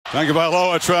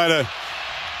Tagovailoa trying to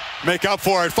make up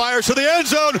for it. Fires to the end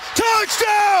zone.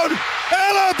 Touchdown!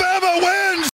 Alabama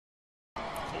wins!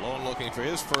 Malone looking for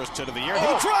his first hit of the year.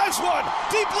 He drives one.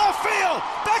 Deep left field.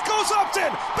 Back goes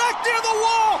Upton. Back near the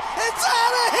wall. It's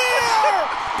out of here!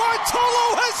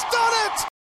 Bartolo has done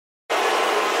it!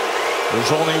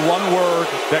 There's only one word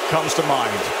that comes to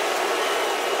mind.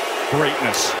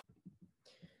 Greatness.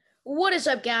 What is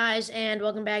up, guys, and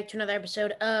welcome back to another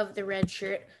episode of the Red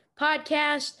Shirt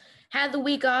Podcast. Had the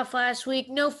week off last week.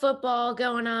 No football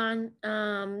going on.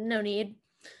 No need.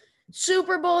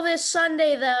 Super Bowl this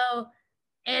Sunday, though,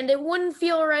 and it wouldn't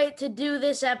feel right to do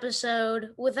this episode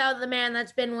without the man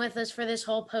that's been with us for this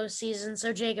whole postseason.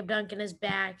 So Jacob Duncan is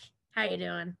back. How you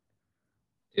doing?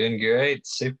 Doing great.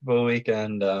 Super Bowl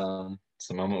weekend. It's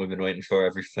the moment we've been waiting for.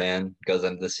 Every fan goes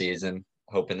into the season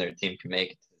hoping their team can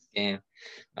make it to this game.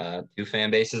 Two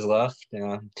fan bases left.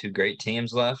 Two great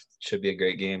teams left. Should be a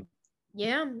great game.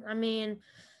 Yeah, I mean,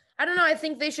 I don't know. I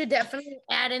think they should definitely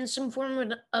add in some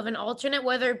form of an alternate,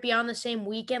 whether it be on the same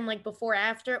weekend, like before,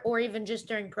 after, or even just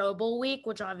during Pro Bowl week,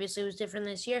 which obviously was different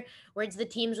this year, where it's the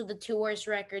teams with the two worst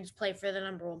records play for the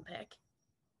number one pick.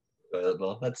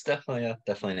 Well, that's definitely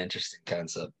an interesting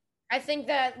concept. I think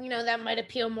that, that might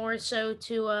appeal more so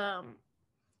to,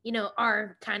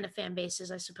 our kind of fan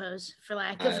bases, I suppose, for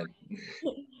lack of.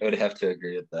 I would have to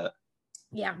agree with that.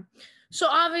 Yeah. So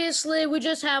obviously we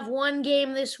just have one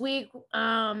game this week.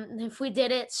 If we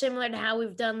did it similar to how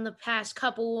we've done the past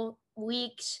couple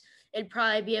weeks, it'd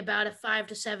probably be about a 5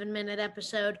 to 7 minute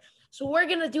episode. So we're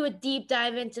going to do a deep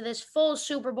dive into this full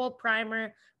Super Bowl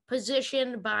primer,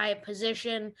 position by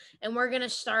position. And we're going to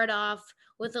start off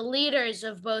with the leaders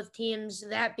of both teams,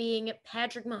 that being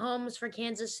Patrick Mahomes for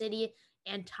Kansas City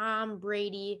and Tom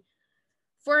Brady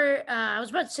for, I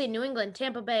was about to say New England,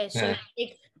 Tampa Bay. So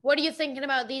what are you thinking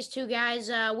about these two guys?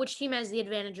 Which team has the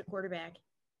advantage at quarterback?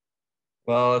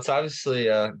 Well, it's obviously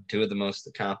two of the most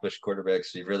accomplished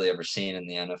quarterbacks we've really ever seen in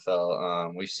the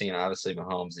NFL. We've seen, obviously,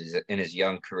 Mahomes. He's in his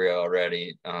young career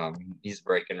already. He's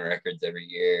breaking records every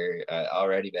year.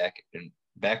 Already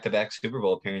back-to-back Super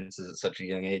Bowl appearances at such a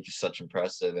young age is such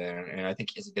impressive. And I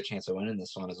think he has a good chance of winning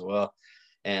this one as well.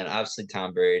 And obviously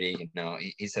Tom Brady,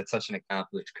 he's had such an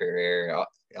accomplished career.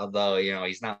 Although,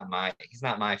 he's not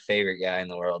my favorite guy in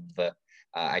the world, but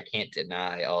I can't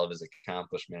deny all of his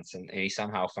accomplishments. And he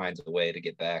somehow finds a way to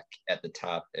get back at the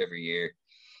top every year.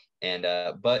 And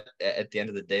but at the end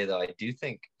of the day, though, I do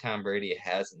think Tom Brady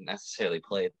hasn't necessarily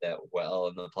played that well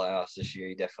in the playoffs this year.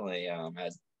 He definitely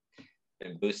has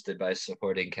been boosted by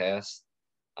supporting cast.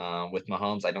 With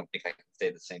Mahomes, I don't think I can say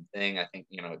the same thing. I think,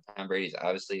 Tom Brady's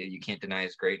obviously, you can't deny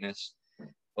his greatness,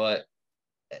 but,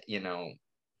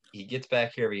 he gets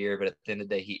back here every year, but at the end of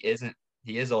the day, he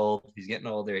is old. He's getting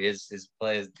older. His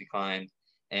play has declined,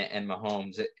 and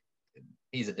Mahomes,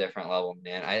 he's a different level,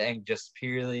 man. I think just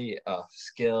purely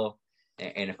skill.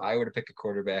 And if I were to pick a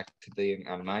quarterback to be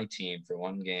on my team for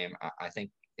one game, I think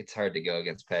it's hard to go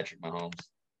against Patrick Mahomes.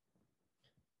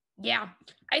 Yeah,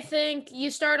 I think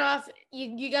you start off,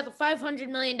 you got the $500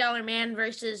 million man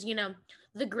versus,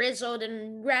 the grizzled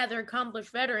and rather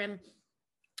accomplished veteran.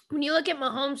 When you look at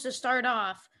Mahomes to start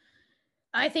off,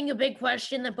 I think a big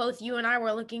question that both you and I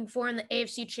were looking for in the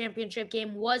AFC Championship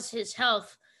game was his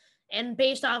health. And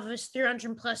based off of his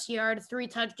 300-plus yard,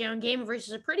 3-touchdown game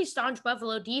versus a pretty staunch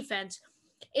Buffalo defense,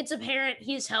 it's apparent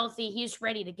he's healthy, he's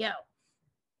ready to go.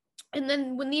 And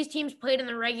then when these teams played in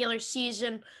the regular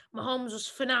season, Mahomes was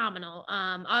phenomenal,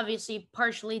 obviously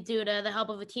partially due to the help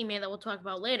of a teammate that we'll talk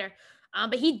about later.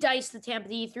 But he diced the Tampa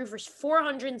Bay, threw for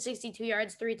 462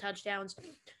 yards, 3 touchdowns.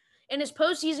 In his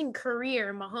postseason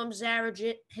career, Mahomes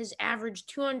has averaged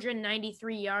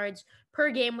 293 yards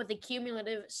per game with a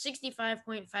cumulative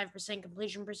 65.5%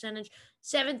 completion percentage,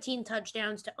 17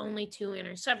 touchdowns to only 2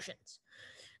 interceptions.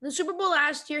 In the Super Bowl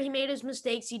last year, he made his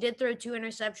mistakes. He did throw 2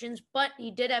 interceptions, but he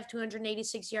did have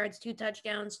 286 yards, 2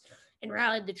 touchdowns, and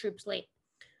rallied the troops late.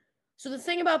 So the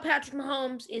thing about Patrick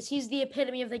Mahomes is he's the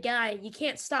epitome of the guy. You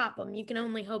can't stop him. You can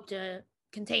only hope to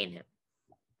contain him.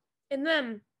 And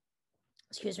then,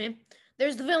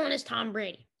 there's the villainous Tom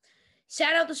Brady.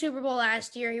 Sat out the Super Bowl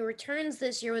last year. He returns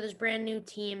this year with his brand new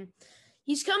team.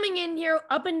 He's coming in here,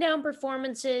 up and down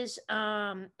performances,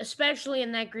 especially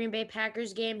in that Green Bay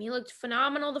Packers game. He looked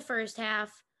phenomenal the first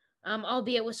half,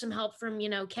 albeit with some help from,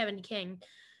 Kevin King.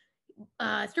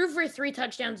 Threw for 3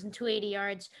 touchdowns and 280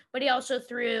 yards, but he also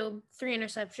threw 3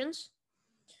 interceptions.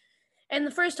 And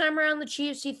the first time around the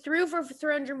Chiefs, he threw for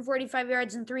 345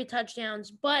 yards and 3 touchdowns,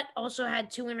 but also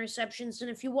had 2 interceptions. And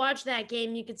if you watch that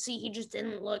game, you could see he just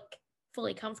didn't look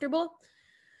fully comfortable.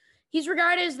 He's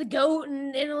regarded as the GOAT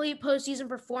and an elite postseason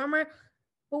performer.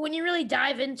 But when you really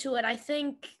dive into it, I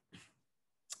think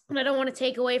and I don't want to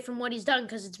take away from what he's done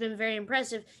because it's been very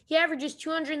impressive. He averages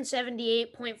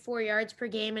 278.4 yards per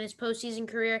game in his postseason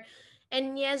career,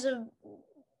 and he has a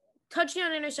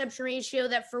touchdown interception ratio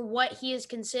that for what he is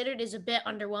considered is a bit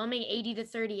underwhelming, 80 to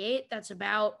 38. That's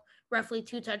about roughly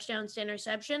 2 touchdowns to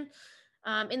interception.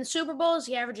 In the Super Bowls,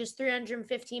 he averages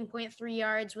 315.3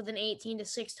 yards with an 18 to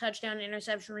 6 touchdown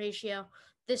interception ratio.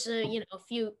 This is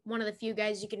one of the few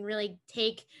guys you can really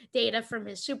take data from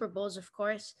his Super Bowls, of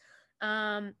course.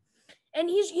 And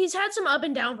he's had some up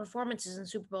and down performances in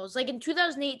Super Bowls. Like in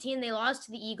 2018, they lost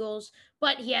to the Eagles,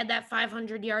 but he had that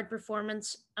 500-yard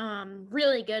performance.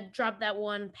 Really good. Dropped that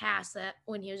one pass that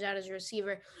when he was out as a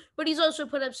receiver. But he's also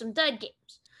put up some dud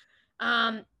games.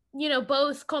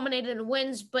 Both culminated in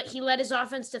wins, but he led his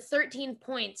offense to 13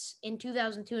 points in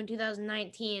 2002 and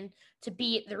 2019 to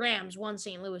beat the Rams, one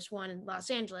St. Louis, one in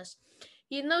Los Angeles.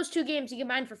 In those 2 games, he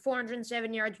combined for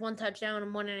 407 yards, 1 touchdown,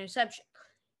 and 1 interception.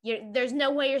 There's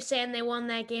no way you're saying they won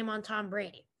that game on Tom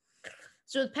Brady.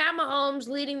 So with Pat Mahomes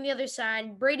leading the other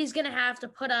side, Brady's going to have to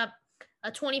put up a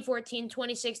 2014,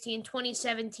 2016,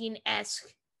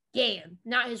 2017-esque game,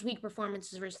 not his weak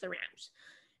performances versus the Rams.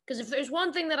 Because if there's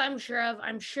one thing that I'm sure of,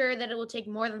 I'm sure that it will take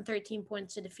more than 13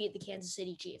 points to defeat the Kansas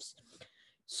City Chiefs.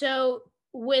 So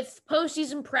with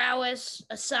postseason prowess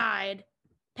aside,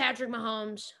 Patrick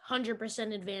Mahomes,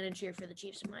 100% advantage here for the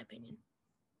Chiefs, in my opinion.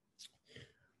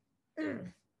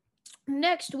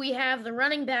 Next, we have the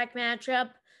running back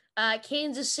matchup.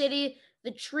 Kansas City,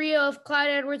 the trio of Clyde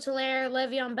Edwards-Helaire,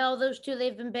 Le'Veon Bell, those two,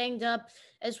 they've been banged up,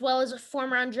 as well as a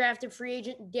former undrafted free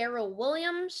agent, Darrell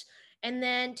Williams. And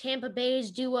then Tampa Bay's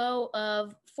duo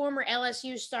of former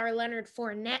LSU star Leonard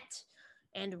Fournette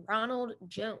and Ronald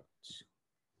Jones.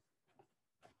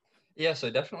 Yeah, so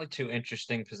definitely 2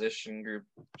 interesting position groups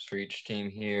for each team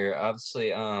here.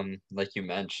 Obviously, like you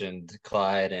mentioned,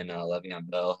 Clyde and Le'Veon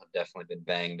Bell have definitely been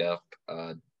banged up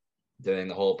during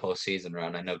the whole postseason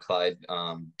run. I know Clyde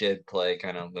did play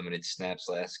kind of limited snaps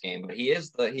last game, but he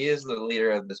is the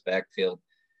leader of this backfield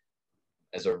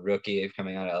as a rookie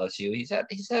coming out of LSU. He's had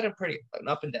an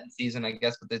up and down season, I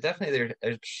guess, but there's definitely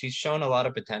she's shown a lot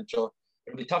of potential.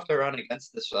 It'll be tough to run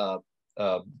against this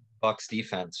Bucs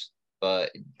defense.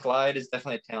 But Clyde is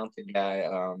definitely a talented guy,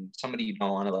 somebody you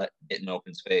don't want to let get in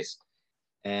open space.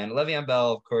 And Le'Veon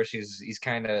Bell, of course, his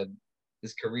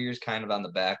career's kind of on the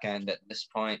back end at this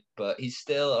point, but he's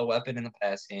still a weapon in the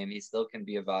pass game. He still can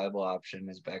be a viable option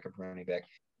as backup running back.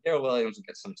 Darrell Williams will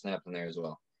get some snap in there as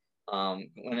well. On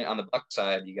the Bucs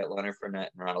side, you got Leonard Fournette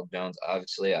and Ronald Jones.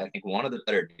 Obviously, I think one of the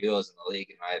better duos in the league,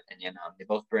 in my opinion. They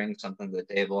both bring something to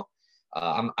the table.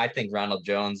 I think Ronald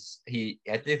Jones, I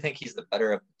do think he's the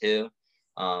better of the two,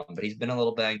 but he's been a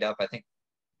little banged up. I think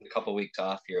a couple weeks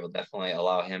off here will definitely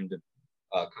allow him to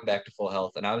come back to full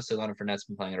health. And obviously, Leonard Fournette's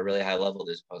been playing at a really high level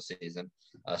this postseason,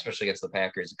 especially against the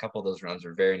Packers. A couple of those runs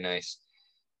were very nice.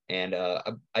 And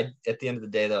at the end of the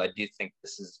day, though, I do think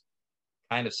this is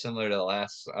kind of similar to the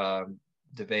last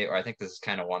debate, or I think this is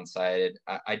kind of one-sided.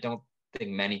 I don't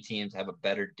think many teams have a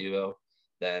better duo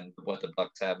than what the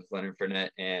Bucs have with Leonard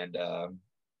Fournette and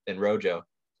Rojo.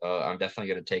 So I'm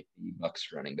definitely going to take the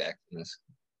Bucs running back in this.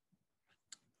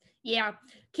 Yeah,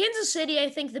 Kansas City, I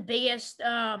think the biggest,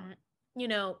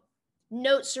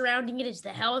 note surrounding it is the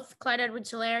health. Clyde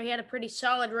Edwards-Helaire, he had a pretty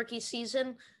solid rookie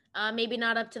season. Maybe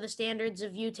not up to the standards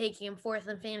of you taking him 4th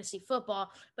in fantasy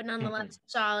football, but nonetheless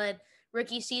solid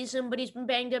rookie season. But he's been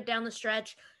banged up down the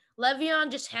stretch.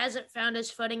 Le'Veon just hasn't found his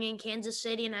footing in Kansas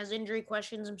City and has injury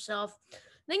questions himself.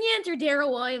 Then you enter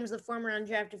Darrell Williams, the former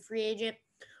undrafted free agent,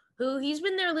 who he's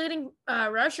been their leading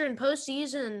rusher in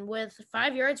postseason with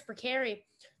 5 yards per carry.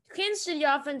 The Kansas City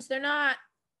offense, they're not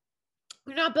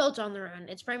built on the run.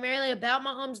 It's primarily about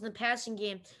Mahomes in the passing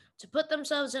game. To put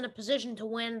themselves in a position to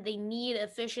win, they need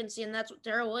efficiency, and that's what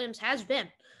Darrell Williams has been.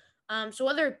 So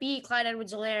whether it be Clyde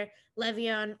Edwards-Helaire,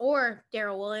 Le'Veon, or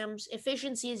Darrell Williams,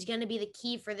 efficiency is going to be the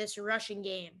key for this rushing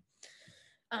game.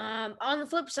 On the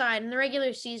flip side, in the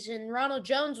regular season, Ronald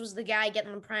Jones was the guy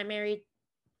getting the primary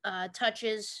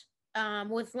touches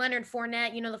with Leonard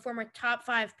Fournette, the former top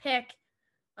 5 pick.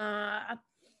 I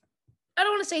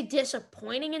don't want to say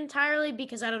disappointing entirely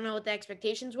because I don't know what the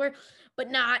expectations were, but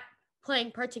not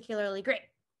playing particularly great.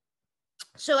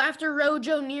 So after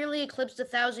Rojo nearly eclipsed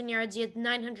 1,000 yards, he had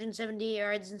 970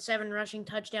 yards and 7 rushing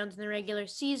touchdowns in the regular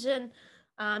season.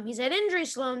 He's had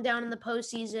injuries slow him down in the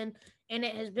postseason, and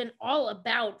it has been all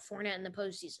about Fournette in the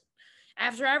postseason.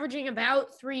 After averaging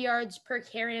about 3 yards per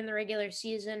carry in the regular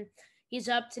season, he's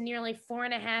up to nearly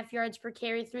 4.5 yards per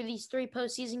carry through these 3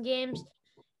 postseason games.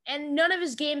 And none of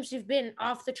his games have been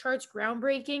off the charts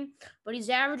groundbreaking, but he's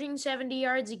averaging 70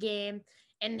 yards a game.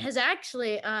 and has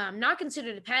actually not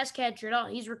considered a pass catcher at all.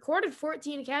 He's recorded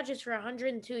 14 catches for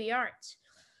 102 yards.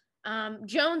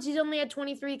 Jones, he's only had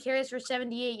 23 carries for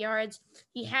 78 yards.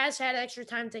 He has had extra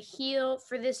time to heal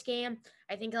for this game.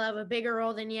 I think he'll have a bigger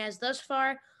role than he has thus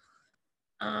far.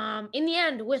 In the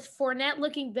end, with Fournette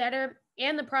looking better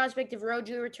and the prospect of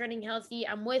Rojo returning healthy,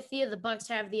 I'm with you. The Bucs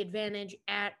have the advantage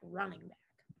at running back.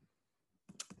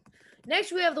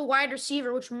 Next, we have the wide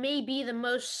receiver, which may be the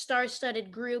most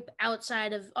star-studded group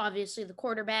outside of, obviously, the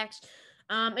quarterbacks.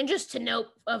 And just to note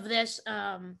of this,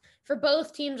 for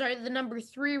both teams are the number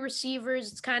 3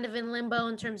 receivers. It's kind of in limbo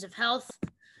in terms of health,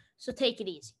 so take it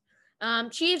easy.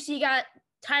 Chiefs, you got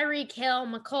Tyreek Hill,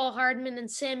 McCole Hardman,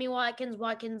 and Sammy Watkins.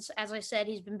 Watkins, as I said,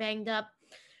 he's been banged up.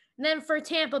 And then for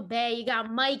Tampa Bay, you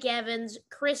got Mike Evans,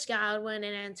 Chris Godwin,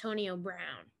 and Antonio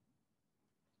Brown.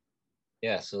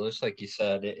 Yeah, so just like you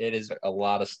said, it is a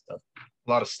lot of stuff,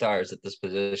 a lot of stars at this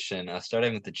position.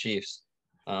 Starting with the Chiefs,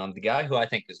 the guy who I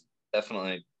think has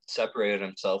definitely separated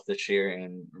himself this year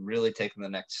and really taken the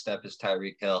next step is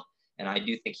Tyreek Hill, and I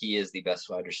do think he is the best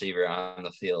wide receiver on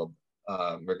the field,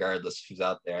 regardless of who's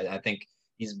out there. I think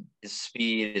his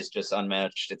speed is just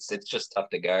unmatched. It's just tough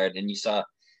to guard, and you saw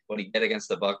what he did against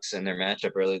the Bucs in their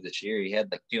matchup earlier this year. He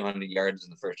had like 200 yards in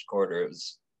the first quarter. It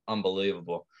was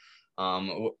unbelievable.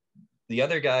 The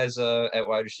other guys at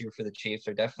wide receiver for the Chiefs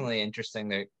are definitely interesting.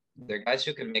 They're guys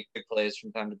who can make big plays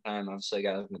from time to time. Obviously, a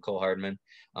guy like McCole Hardman.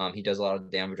 He does a lot of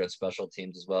damage on special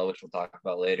teams as well, which we'll talk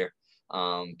about later.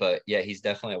 But yeah, he's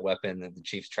definitely a weapon that the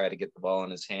Chiefs try to get the ball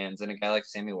in his hands. And a guy like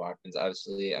Sammy Watkins,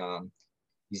 obviously,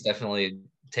 he's definitely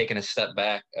taken a step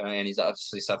back, and he's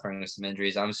obviously suffering with some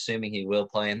injuries. I'm assuming he will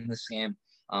play in this game,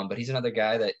 but he's another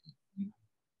guy that you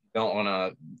don't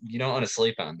want to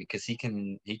sleep on because he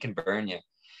can burn you.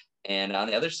 And on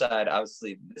the other side,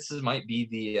 obviously, might be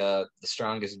the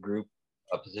strongest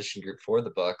position group for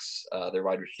the Bucs. Their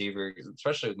wide receivers,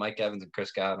 especially with Mike Evans and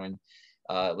Chris Godwin,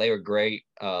 they were great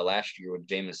last year with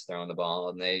Jameis throwing the ball,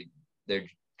 and they're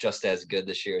just as good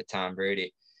this year with Tom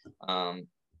Brady.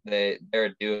 They're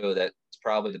a duo that's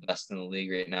probably the best in the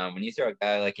league right now. When you throw a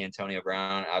guy like Antonio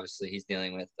Brown, obviously he's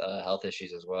dealing with health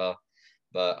issues as well.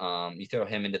 But you throw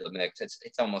him into the mix,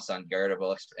 it's almost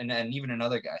unguardable. And then even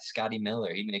another guy, Scotty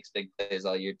Miller, he makes big plays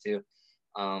all year too.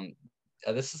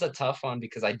 This is a tough one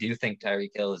because I do think Tyreek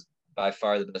Hill is by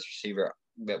far the best receiver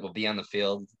that will be on the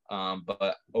field.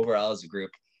 But overall as a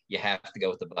group, you have to go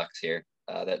with the Bucs here.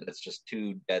 That's just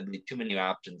too deadly, too many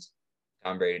options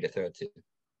Tom Brady to throw to.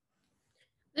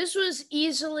 This was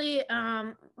easily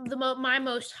my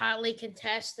most hotly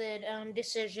contested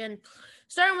decision.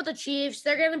 Starting with the Chiefs,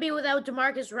 they're going to be without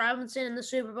Demarcus Robinson in the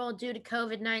Super Bowl due to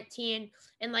COVID-19.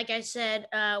 And like I said,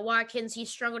 Watkins, he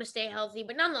struggled to stay healthy.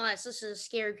 But nonetheless, this is a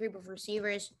scary group of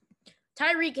receivers.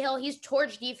 Tyreek Hill, he's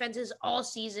torched defenses all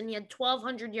season. He had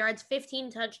 1,200 yards,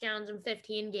 15 touchdowns in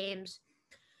 15 games.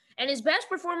 And his best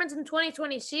performance in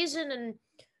 2020 season and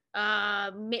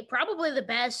probably the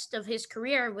best of his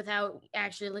career without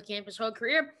actually looking at his whole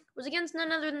career was against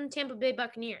none other than the Tampa Bay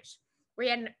Buccaneers, where he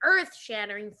had an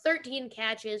earth-shattering 13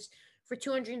 catches for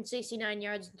 269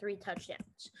 yards and 3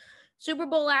 touchdowns. Super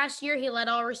Bowl last year, he led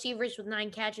all receivers with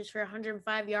 9 catches for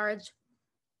 105 yards.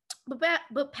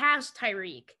 But past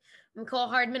Tyreek, McCole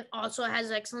Hardman also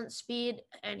has excellent speed,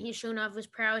 and he's shown off his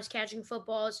prowess catching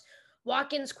footballs.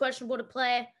 Watkins questionable to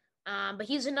play, but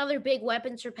he's another big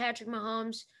weapon for Patrick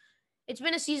Mahomes. It's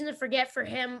been a season to forget for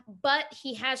him, but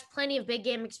he has plenty of big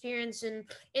game experience. And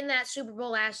in that Super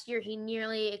Bowl last year, he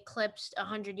nearly eclipsed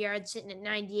 100 yards, sitting at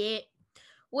 98.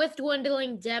 With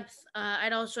dwindling depth,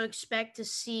 I'd also expect to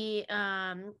see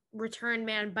return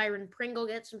man Byron Pringle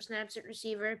get some snaps at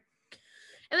receiver.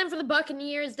 And then for the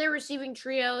Buccaneers, their receiving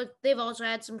trio, they've also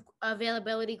had some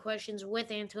availability questions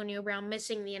with Antonio Brown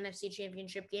missing the NFC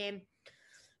Championship game.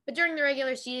 But during the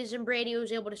regular season, Brady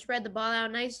was able to spread the ball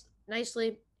out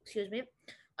nicely.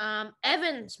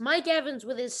 Mike Evans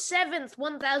with his 7th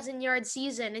 1,000-yard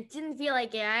season. It didn't feel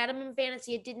like it. I had him in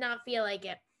fantasy. It did not feel like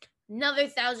it. Another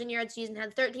 1,000-yard season,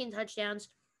 had 13 touchdowns.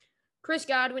 Chris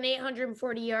Godwin,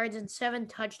 840 yards and 7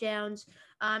 touchdowns.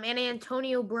 And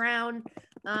Antonio Brown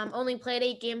only played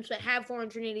 8 games, but had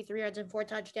 483 yards and 4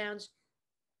 touchdowns.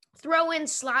 Throw in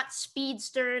slot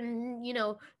speedster and,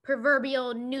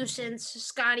 proverbial nuisance,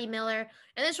 Scotty Miller.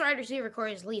 And this wide receiver core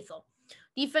is lethal.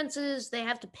 Defenses, they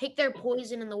have to pick their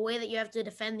poison in the way that you have to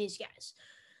defend these guys.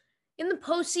 In the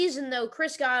postseason, though,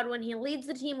 Chris Godwin, he leads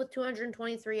the team with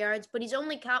 223 yards, but he's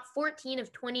only caught 14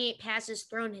 of 28 passes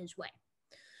thrown his way.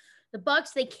 The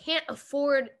Bucs, they can't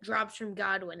afford drops from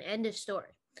Godwin. End of story.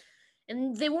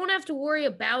 And they won't have to worry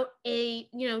about a,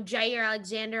 Jair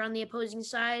Alexander on the opposing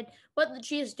side, but the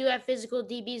Chiefs do have physical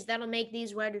DBs that'll make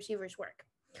these wide receivers work.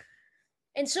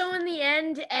 And so in the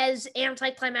end, as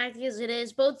anticlimactic as it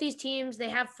is, both these teams, they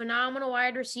have phenomenal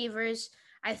wide receivers.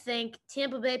 I think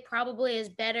Tampa Bay probably is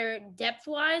better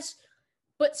depth-wise,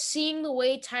 but seeing the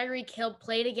way Tyreek Hill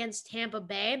played against Tampa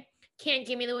Bay can't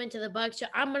give me the win to the Bucs. So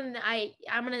I'm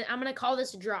gonna call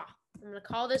this a draw. I'm gonna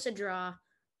call this a draw.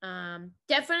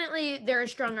 Definitely there are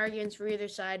strong arguments for either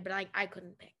side, but I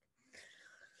couldn't pick.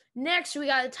 Next, we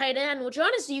got a tight end, which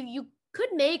honestly you could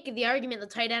make the argument the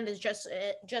tight end is just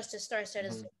as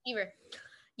star-studded as a receiver.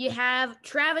 You have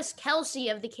Travis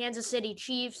Kelce of the Kansas City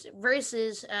Chiefs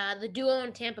versus the duo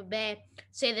in Tampa Bay.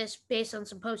 Say this based on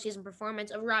some postseason performance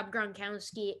of Rob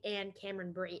Gronkowski and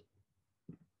Cameron Brate.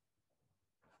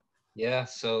 Yeah,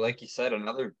 so like you said,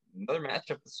 another matchup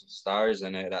with some stars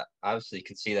in it. Obviously, you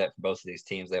can see that for both of these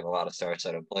teams. They have a lot of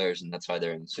star-studded players, and that's why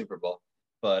they're in the Super Bowl.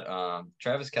 But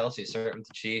Travis Kelce, starting with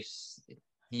the Chiefs,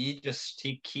 he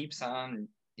keeps on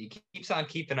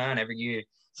keeping on every year.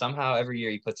 Somehow every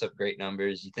year he puts up great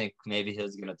numbers. You think maybe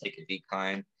he's going to take a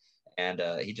decline, and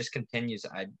he just continues.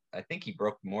 I think he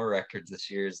broke more records this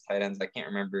year as tight ends. I can't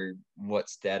remember what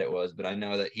stat it was, but I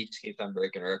know that he just keeps on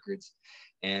breaking records,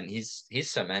 and he's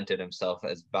cemented himself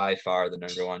as by far the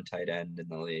number one tight end in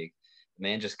the league. The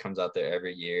man just comes out there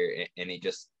every year, and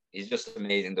he's just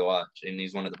amazing to watch, and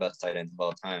he's one of the best tight ends of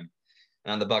all time.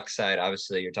 And on the Bucs side,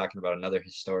 obviously, you're talking about another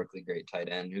historically great tight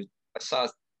end who I saw,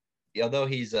 although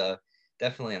he's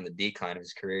definitely on the decline of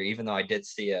his career. Even though I did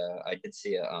see a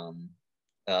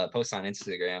post on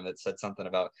Instagram that said something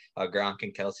about how Gronk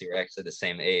and Kelce were actually the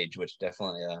same age, which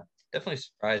definitely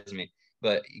surprised me.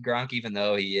 But Gronk, even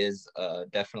though he is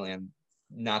definitely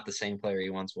not the same player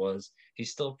he once was, he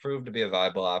still proved to be a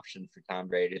viable option for Tom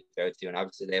Brady to throw to. And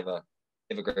obviously, they have a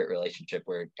great relationship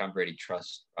where Tom Brady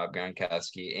trusts Rob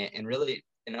Gronkowski, and really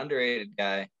an underrated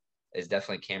guy is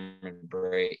definitely Cameron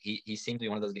Brate. He seems to be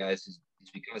one of those guys who's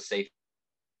become a safety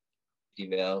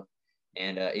valve,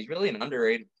 and he's really an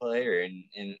underrated player and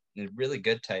a really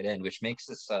good tight end, which makes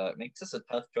this a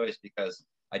tough choice because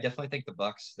I definitely think the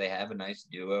Bucs, they have a nice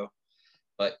duo,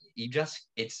 but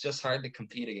it's just hard to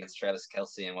compete against Travis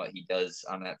Kelce and what he does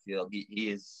on that field.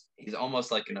 He's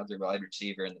almost like another wide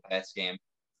receiver in the pass game.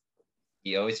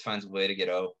 He always finds a way to get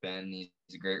open. He's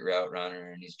a great route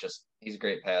runner, and he's a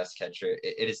great pass catcher.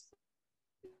 It's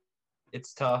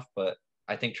tough, but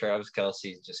I think Travis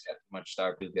Kelce's just got too much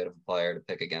star too good of a player to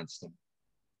pick against him.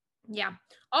 Yeah.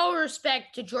 All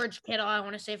respect to George Kittle, I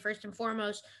want to say first and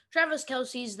foremost, Travis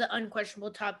Kelce's the unquestionable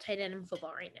top tight end in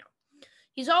football right now.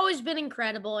 He's always been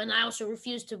incredible, and I also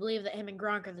refuse to believe that him and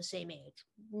Gronk are the same age.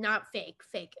 Not fake,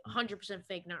 100%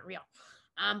 fake, not real.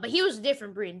 But he was a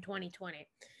different breed in 2020.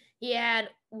 He had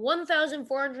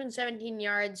 1,417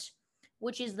 yards,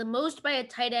 which is the most by a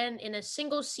tight end in a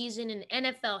single season in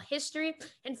NFL history,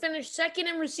 and finished second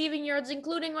in receiving yards,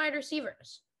 including wide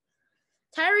receivers.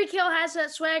 Tyreek Hill has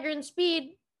that swagger and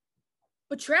speed,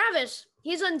 but Travis,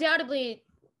 he's undoubtedly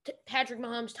Patrick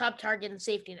Mahomes' top target and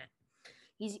safety net.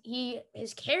 He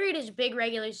has carried his big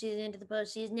regular season into the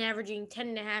postseason, averaging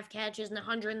 10.5 catches and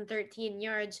 113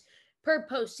 yards per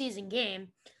postseason game.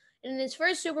 And in his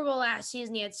first Super Bowl last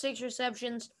season, he had 6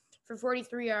 receptions for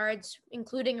 43 yards,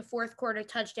 including a fourth quarter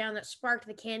touchdown that sparked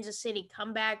the Kansas City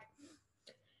comeback.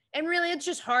 And really, it's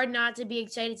just hard not to be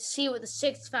excited to see what the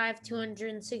 6'5",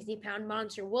 260-pound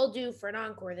monster will do for an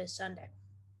encore this Sunday.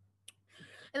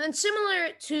 And then similar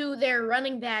to their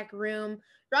running back room,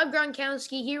 Rob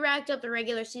Gronkowski, he racked up the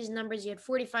regular season numbers. He had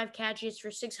 45 catches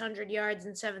for 600 yards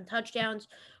and 7 touchdowns.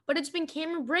 But it's been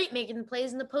Cameron Brate making the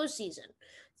plays in the postseason.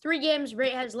 3 games,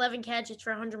 Brate has 11 catches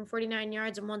for 149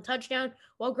 yards and 1 touchdown,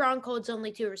 while Gronk holds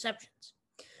only 2 receptions.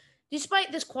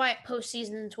 Despite this quiet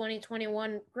postseason in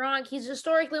 2021, Gronk, he's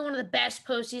historically one of the best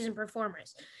postseason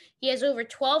performers. He has over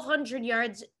 1,200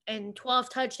 yards and 12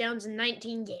 touchdowns in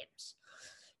 19 games.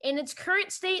 In its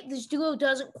current state, this duo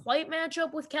doesn't quite match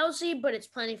up with Kelce, but it's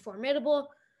plenty formidable.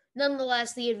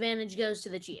 Nonetheless, the advantage goes to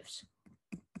the Chiefs.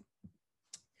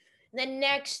 Then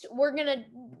next, we're going to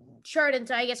chart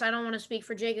into, I guess I don't want to speak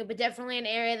for Jacob, but definitely an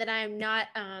area that I am not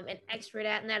an expert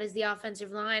at, and that is the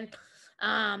offensive line.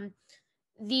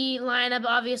 The lineup,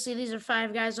 obviously, these are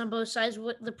 5 guys on both sides.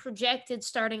 What the projected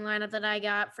starting lineup that I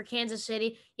got for Kansas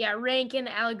City, Rankin,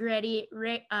 Allegretti,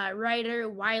 Ryder,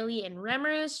 Wiley, and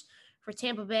Remmers. For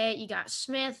Tampa Bay, you got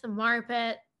Smith,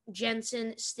 Marpet,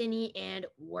 Jensen, Stinney, and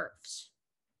Wirfs.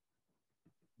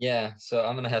 Yeah, so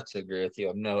I'm going to have to agree with you.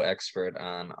 I'm no expert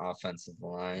on offensive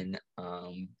line,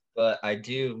 but I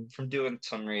do, from doing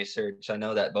some research, I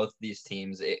know that both of these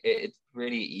teams, it's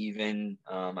pretty even.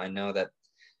 I know that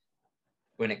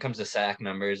when it comes to sack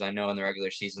numbers, I know in the regular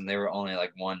season, they were only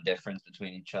like 1 difference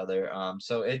between each other.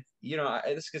 So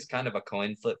this is kind of a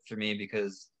coin flip for me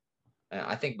because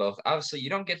I think both. Obviously, you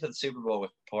don't get to the Super Bowl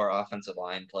with poor offensive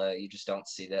line play. You just don't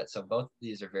see that. So both of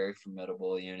these are very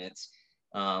formidable units.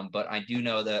 But I do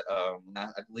know that I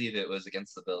believe it was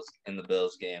against the Bills in the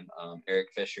Bills game. Eric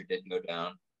Fisher did go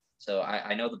down. So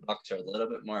I know the Bucs are a little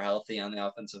bit more healthy on the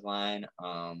offensive line.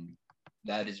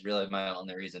 That is really my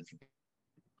only reason for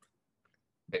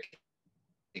picking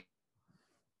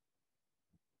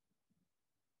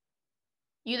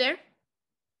You there?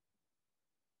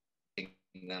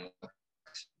 them.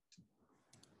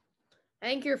 I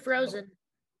think you're frozen.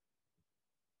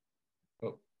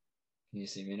 Oh, can you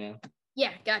see me now?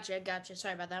 Yeah, gotcha.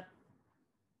 Sorry about that.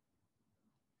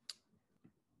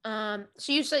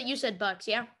 So you said Bucks,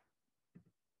 yeah?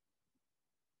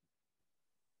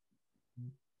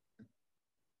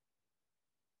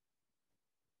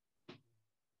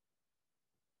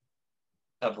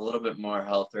 Have a little bit more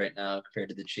health right now compared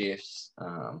to the Chiefs.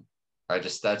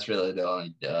 That's really the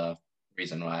only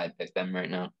reason why I picked them right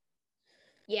now.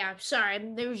 Yeah, sorry.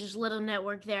 There was just little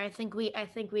network there. I think we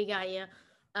got you.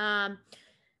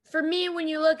 For me, when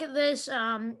you look at this,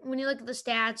 when you look at the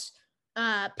stats,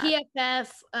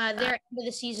 PFF, their end of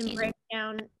the season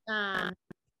breakdown,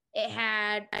 it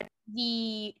had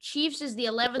the Chiefs as the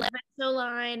 11th best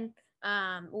line,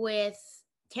 with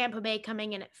Tampa Bay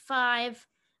coming in at 5.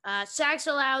 Sacks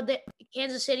allowed that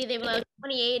Kansas City, they've allowed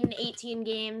 28 in 18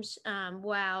 games,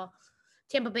 while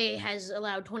Tampa Bay has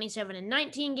allowed 27 in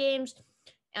 19 games.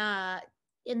 And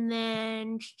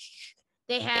then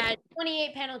they had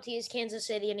 28 penalties, Kansas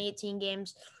City, in 18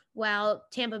 games, while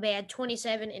Tampa Bay had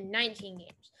 27 in 19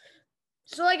 games.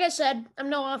 So, like I said, I'm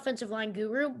no offensive line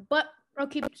guru, but I'll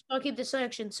keep the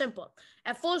selection simple.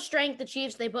 At full strength, the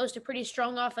Chiefs, they boast a pretty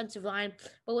strong offensive line,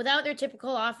 but without their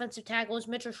typical offensive tackles,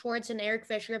 Mitchell Schwartz and Eric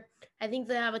Fisher, I think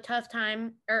they have a tough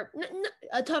time, or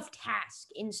a tough task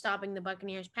in stopping the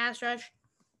Buccaneers pass rush.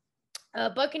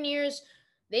 Buccaneers,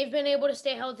 they've been able to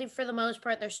stay healthy for the most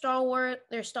part. Their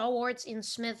stalwarts in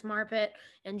Smith, Marpet,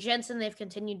 and Jensen, they've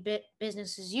continued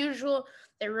business as usual.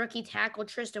 Their rookie tackle,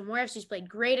 Tristan Wirfs, he's played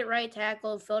great at right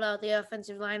tackle, filled out the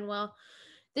offensive line well.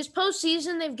 This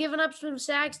postseason, they've given up some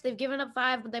sacks. They've given up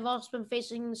 5, but they've also been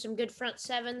facing some good front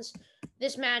sevens.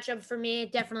 This matchup, for me,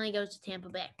 definitely goes to Tampa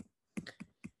Bay.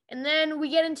 And then we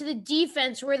get into the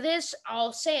defense, where this,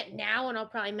 I'll say it now, and I'll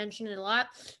probably mention it a lot.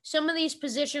 Some of these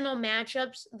positional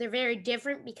matchups, they're very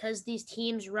different because these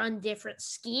teams run different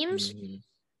schemes.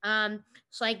 Mm-hmm.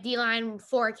 So like D-line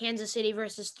 4 Kansas City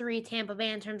versus 3 Tampa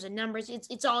Bay in terms of numbers.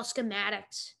 It's all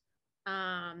schematics.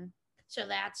 So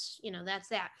that's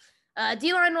that.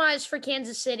 D-line wise for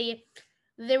Kansas City,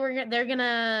 they're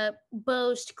gonna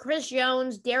boast Chris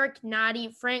Jones, Derek Nottie,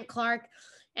 Frank Clark.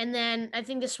 And then I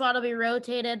think the spot will be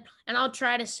rotated, and I'll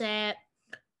try to say it.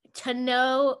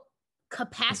 Tano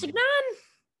Capasignon?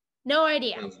 No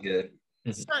idea. Sounds good.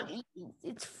 It's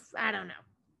I don't know.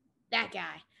 That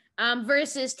guy.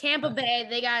 Versus Tampa Bay,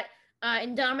 they got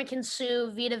Ndamukong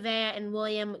Suh, Vita Vea, and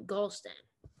William Golston.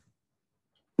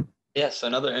 Yes,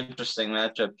 another interesting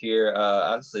matchup here.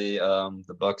 Obviously,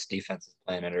 the Bucs defense is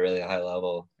playing at a really high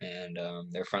level, and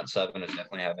their front seven is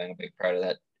definitely having a big part of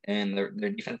that. And their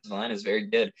defensive line is very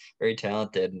good, very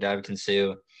talented. And Ndamukong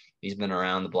Suh, he's been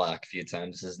around the block a few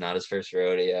times. This is not his first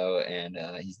rodeo, and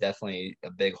he's definitely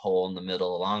a big hole in the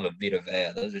middle, along with Vita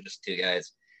Vea. Those are just 2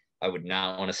 guys I would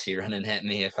not want to see running at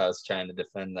me if I was trying to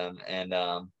defend them. And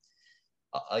the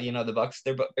Bucs,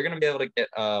 they're going to be able to get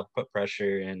put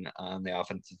pressure in on the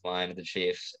offensive line of the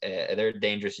Chiefs. They're a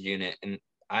dangerous unit, and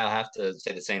I'll have to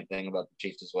say the same thing about the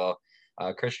Chiefs as well.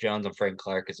 Chris Jones and Frank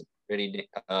Clark is a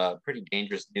pretty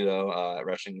dangerous duo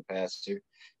rushing the passer.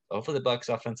 Hopefully, the Bucs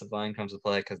offensive line comes to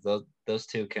play, because those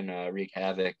 2 can wreak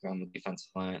havoc on the defensive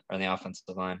line or the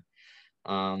offensive line.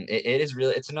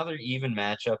 It's another even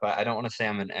matchup. I don't want to say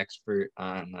I'm an expert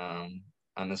on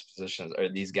this position or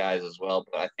these guys as well,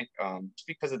 but I think just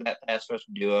because of that pass rush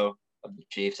duo of the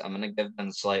Chiefs, I'm going to give them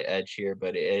a slight edge here,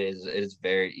 but it is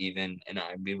very even, and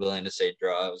I'd be willing to say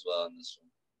draw as well in this one.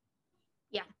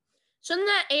 Yeah. So in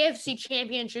that AFC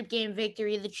Championship game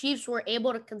victory, the Chiefs were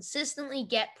able to consistently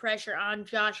get pressure on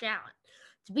Josh Allen.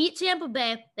 To beat Tampa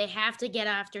Bay, they have to get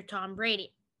after Tom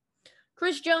Brady.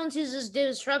 Chris Jones is as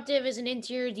disruptive as an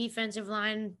interior defensive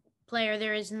line player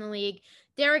there is in the league.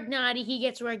 Derek Nottie, he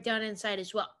gets work done inside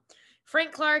as well.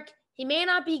 Frank Clark, he may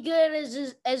not be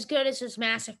as good as his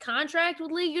massive contract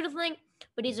would lead you to think,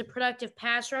 but he's a productive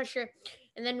pass rusher.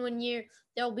 And then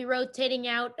they'll be rotating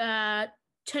out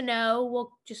Tano.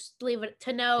 We'll just leave it at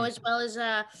Tano, as well as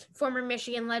former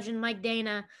Michigan legend Mike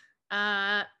Dana.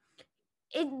 Those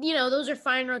are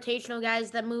fine rotational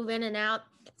guys that move in and out.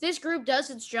 If this group does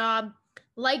its job,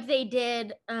 like they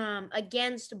did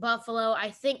against Buffalo,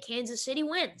 I think Kansas City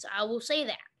wins. I will say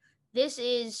that. This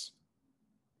is,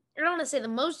 I don't want to say the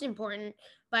most important,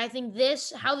 but I think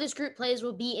how this group plays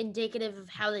will be indicative of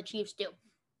how the Chiefs do.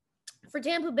 For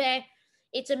Tampa Bay,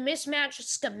 it's a mismatch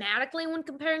schematically when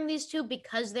comparing these two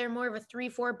because they're more of a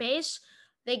 3-4 base.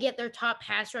 They get their top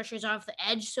pass rushers off the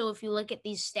edge. So if you look at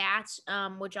these stats,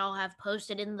 which I'll have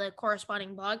posted in the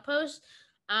corresponding blog post,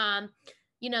 the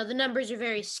numbers are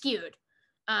very skewed,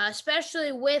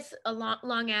 especially with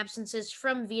long absences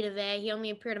from Vita Vea. He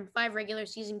only appeared in 5 regular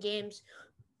season games.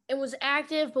 It was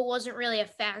active, but wasn't really a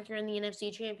factor in the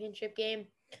NFC Championship game.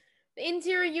 The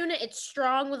interior unit, it's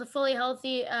strong with a fully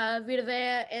healthy Vita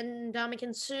Vea and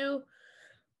Ndamukong Suh.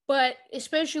 But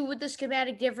especially with the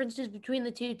schematic differences between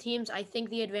the two teams, I think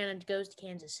the advantage goes to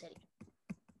Kansas City.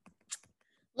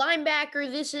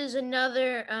 Linebacker, this is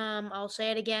another, I'll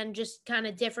say it again, just kind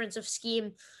of difference of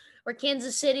scheme. Where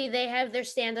Kansas City, they have their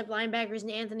stand-up linebackers in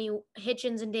Anthony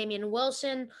Hitchens and Damian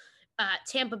Wilson.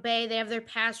 Tampa Bay, they have their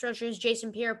pass rushers,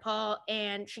 Jason Pierre-Paul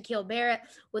and Shaquille Barrett,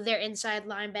 with their inside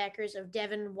linebackers of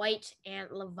Devin White and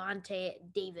Levante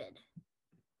David.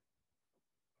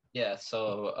 Yeah,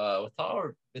 so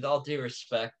with all due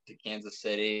respect to Kansas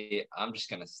City, I'm just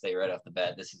gonna say right off the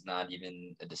bat, this is not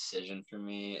even a decision for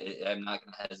me. I'm not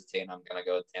gonna hesitate. I'm gonna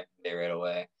go with Tampa Bay right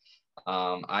away.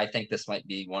 I think this might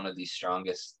be one of the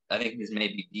strongest. I think this may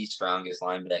be the strongest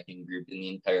linebacking group in the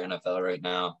entire NFL right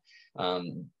now.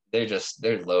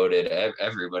 They're loaded.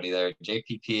 Everybody there.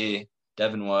 JPP,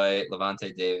 Devin White,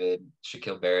 Levante David,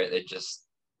 Shaquille Barrett. They just,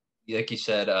 like you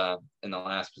said in the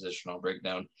last positional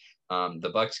breakdown, the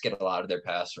Bucks get a lot of their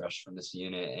pass rush from this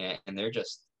unit, and they're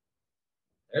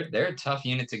a tough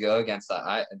unit to go against.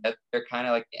 They're kind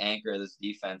of like the anchor of this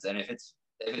defense, and if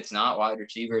it's not wide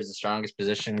receivers, the strongest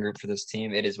position group for this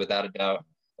team, it is without a doubt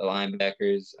the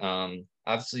linebackers.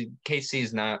 Obviously, KC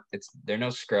is not. They're no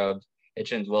scrubs.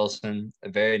 Hitchens, Wilson,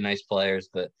 very nice players,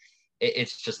 but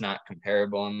it's just not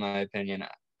comparable in my opinion.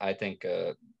 I think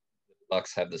the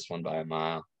Bucks have this one by a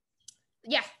mile.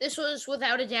 Yeah, this was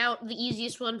without a doubt the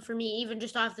easiest one for me, even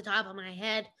just off the top of my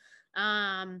head.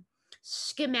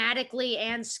 Schematically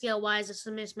and skill-wise, it's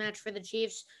a mismatch for the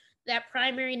Chiefs. That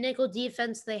primary nickel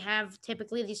defense, they have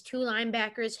typically these 2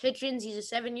 linebackers. Hitchens,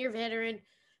 he's a 7-year veteran,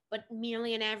 but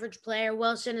merely an average player.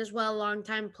 Wilson as well, a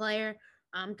longtime player.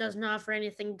 Doesn't offer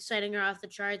anything exciting or off the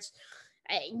charts.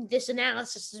 This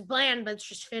analysis is bland, but it's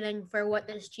just fitting for what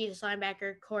this Chiefs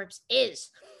linebacker corps is.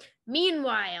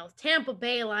 Meanwhile, Tampa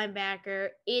Bay linebacker,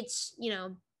 this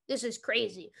is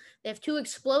crazy. They have 2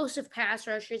 explosive pass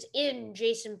rushers in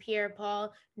Jason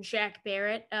Pierre-Paul and Shaq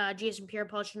Barrett. Jason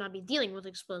Pierre-Paul should not be dealing with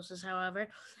explosives, however.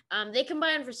 They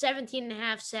combined for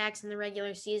 17.5 sacks in the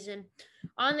regular season.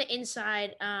 On the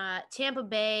inside, Tampa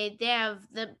Bay, they have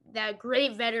that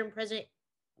great veteran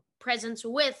presence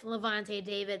with Levante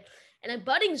David and a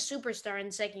budding superstar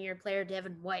and second-year player,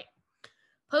 Devin White.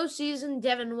 Postseason,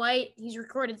 Devin White, he's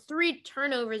recorded 3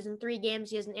 turnovers in 3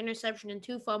 games. He has an interception and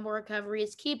 2 fumble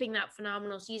recoveries, keeping that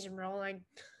phenomenal season rolling.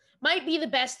 Might be the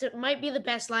best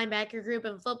linebacker group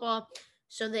in football,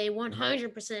 so they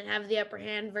 100% have the upper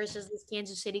hand versus this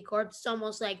Kansas City corps. It's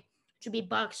almost like it should be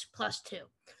Bucks +2.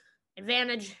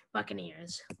 Advantage,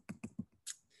 Buccaneers.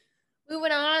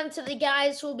 Moving on to the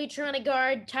guys who will be trying to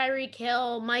guard Tyreek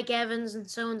Hill, Mike Evans, and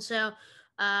so.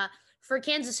 For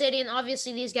Kansas City, and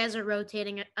obviously these guys are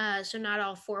rotating, so not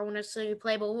all 4 will necessarily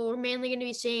play, but what we're mainly going to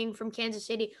be seeing from Kansas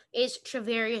City is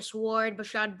Travarius Ward,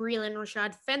 Bashad Breeland,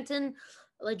 Rashad Fenton,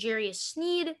 L'Jarius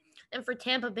Sneed. And for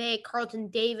Tampa Bay, Carlton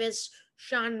Davis,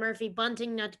 Sean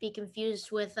Murphy-Bunting, not to be confused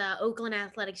with Oakland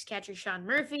Athletics catcher Sean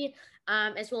Murphy,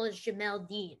 as well as Jamel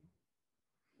Dean.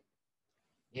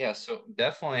 Yeah, so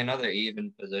definitely another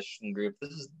even position group.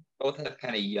 This is both have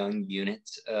kind of young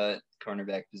units,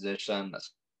 cornerback position.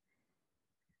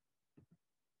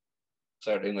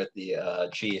 Starting with the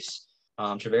Chiefs.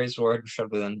 Travarius Ward,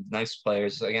 Shudlin, nice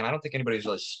players. Again, I don't think anybody's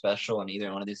really special in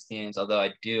either one of these teams, although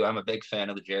I'm a big fan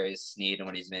of L'Jarius Sneed and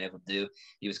what he's been able to do.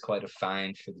 He was quite a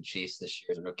find for the Chiefs this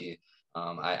year as a rookie.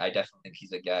 I definitely think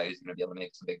he's a guy who's going to be able to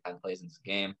make some big-time plays in this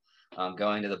game.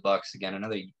 Going to the Bucks, again,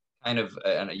 another kind of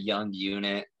a young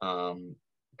unit.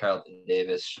 Carlton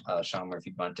Davis, Sean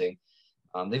Murphy-Bunting.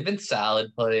 They've been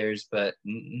solid players, but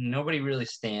nobody really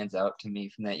stands out to me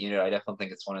from that unit. I definitely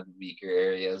think it's one of the weaker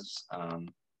areas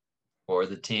for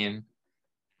the team.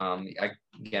 I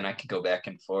could go back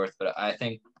and forth, but I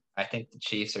think the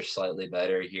Chiefs are slightly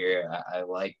better here. I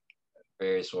like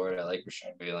Travarius Ward. I like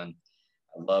Rashad Breeland.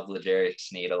 I love L'Jarius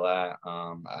Sneed a lot.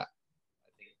 I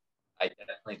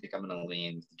definitely think I'm going to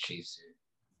lean with the Chiefs here.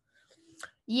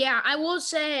 Yeah, I will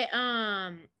say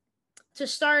to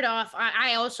start off,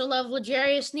 I also love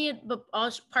L'Jarius Sneed, but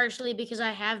also partially because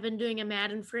I have been doing a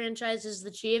Madden franchise as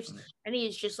the Chiefs, and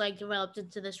he's just like developed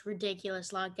into this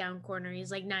ridiculous lockdown corner.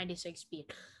 He's like 96 speed.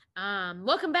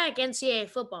 Welcome back, NCAA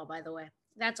football, by the way.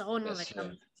 That's a whole nother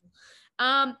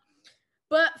conversation.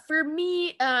 But for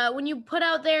me, when you put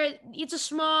out there, it's a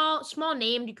small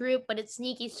named group, but it's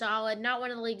sneaky solid. Not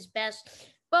one of the league's best.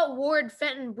 But Ward,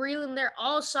 Fenton, Breland, they're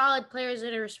all solid players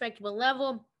at a respectable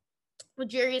level.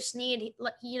 L'Jarius Sneed,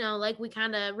 like we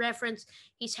kind of referenced,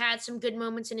 he's had some good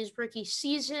moments in his rookie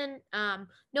season.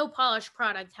 No polished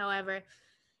product, however.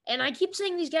 And I keep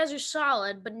saying these guys are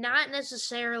solid, but not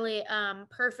necessarily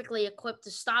perfectly equipped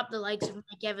to stop the likes of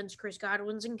Mike Evans, Chris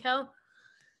Godwin's, and co.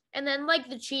 And then, like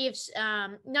the Chiefs,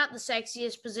 not the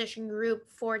sexiest position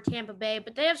group for Tampa Bay,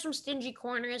 but they have some stingy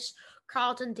corners.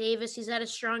 Carlton Davis, he's had a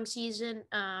strong season,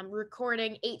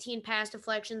 recording 18 pass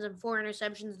deflections and 4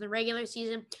 interceptions in the regular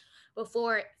season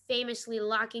before famously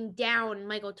locking down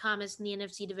Michael Thomas in the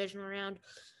NFC divisional round.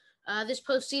 This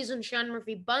postseason, Sean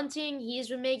Murphy-Bunting, he's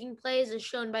been making plays as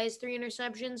shown by his 3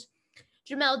 interceptions.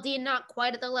 Jamel Dean, not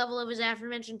quite at the level of his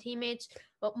aforementioned teammates,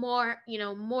 but more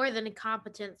than a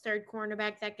competent third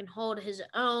cornerback that can hold his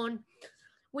own.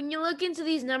 When you look into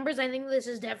these numbers, I think this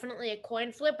is definitely a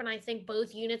coin flip, and I think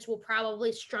both units will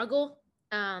probably struggle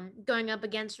going up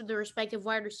against the respective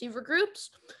wide receiver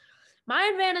groups. My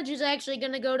advantage is actually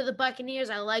going to go to the Buccaneers.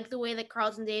 I like the way that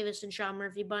Carlton Davis and Sean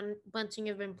Murphy-Bunting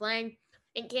have been playing,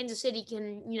 and Kansas City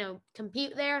can,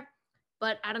 compete there.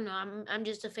 But I don't know. I'm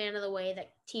just a fan of the way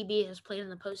that TB has played in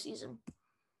the postseason.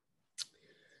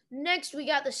 Next, we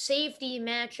got the safety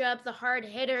matchup, the hard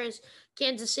hitters.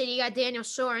 Kansas City got Daniel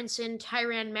Sorensen,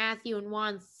 Tyrann Mathieu, and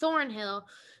Juan Thornhill.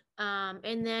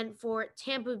 And then for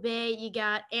Tampa Bay, you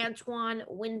got Antoine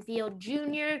Winfield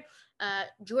Jr.,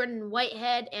 Jordan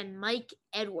Whitehead, and Mike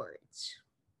Edwards.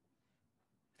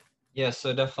 Yeah,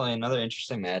 so definitely another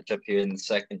interesting matchup here in the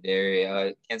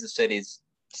secondary. Kansas City's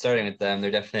starting with them.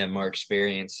 They're definitely a more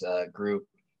experienced group.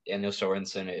 Daniel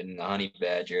Sorensen and the Honey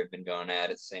Badger have been going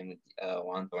at it. Same with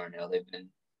Juan Thornhill. They've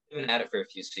been at it for a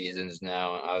few seasons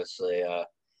now. Obviously,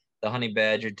 the Honey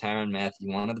Badger, Tyrann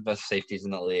Mathieu, one of the best safeties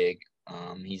in the league.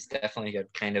 He's definitely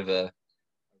got kind of a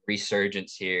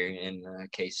resurgence here in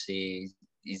KC.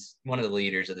 He's one of the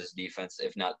leaders of this defense,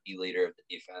 if not the leader of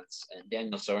the defense. And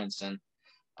Daniel Sorensen,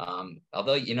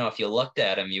 although, if you looked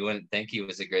at him, you wouldn't think he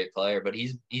was a great player, but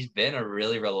he's been a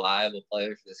really reliable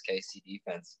player for this KC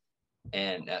defense.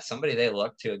 And somebody they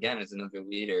look to, again, as another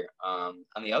leader. On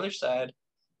the other side,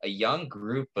 a young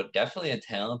group, but definitely a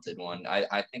talented one.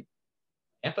 I think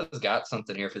Tampa's got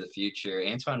something here for the future.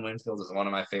 Antoine Winfield is one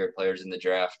of my favorite players in the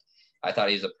draft. I thought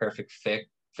he was a perfect fit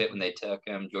when they took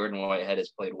him. Jordan Whitehead has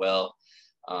played well.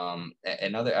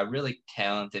 A really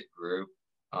talented group.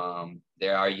 They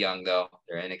are young though;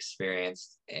 they're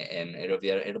inexperienced, and it'll be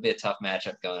a tough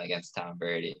matchup going against Tom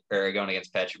Brady or going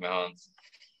against Patrick Mahomes.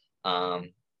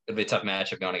 It'll be a tough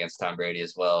matchup going against Tom Brady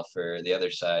as well for the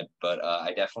other side. But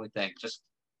I definitely think just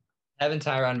having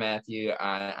Tyrann Mathieu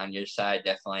on your side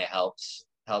definitely helps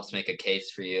make a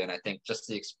case for you, and I think just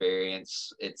the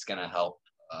experience it's gonna help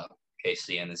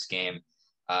KC in this game.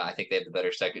 I think they have the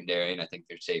better secondary, and I think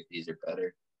their safeties are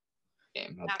better.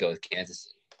 Let's go with Kansas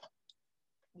City.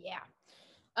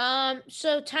 Yeah.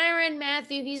 So Tyrann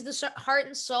Mathieu, he's the heart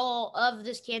and soul of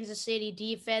this Kansas City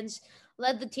defense.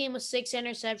 Led the team with 6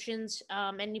 interceptions,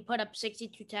 and he put up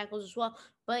 62 tackles as well.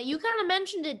 But you kind of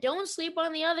mentioned it. Don't sleep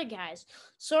on the other guys.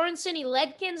 Sorensen, he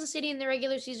led Kansas City in the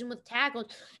regular season with tackles.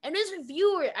 And as a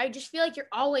viewer, I just feel like you're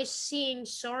always seeing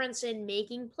Sorensen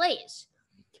making plays.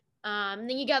 Then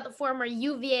you got the former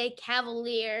UVA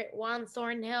Cavalier, Juan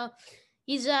Thornhill.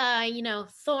 He's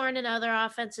thorn in other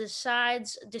offensive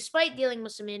sides, despite dealing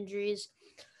with some injuries.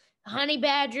 Honey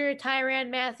Badger,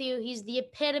 Tyrann Mathieu, he's the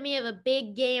epitome of a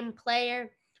big game player.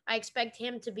 I expect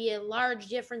him to be a large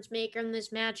difference maker in this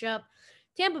matchup.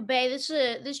 Tampa Bay,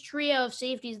 this trio of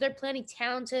safeties, they're plenty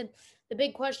talented. The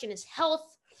big question is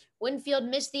health. Winfield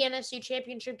missed the NFC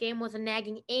Championship game with a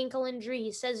nagging ankle injury.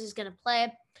 He says he's going to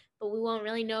play, but we won't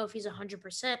really know if he's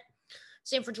 100%.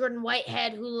 Same for Jordan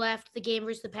Whitehead, who left the game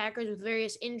versus the Packers with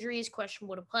various injuries,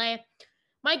 questionable to play.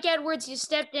 Mike Edwards, he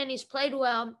stepped in, he's played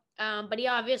well, but he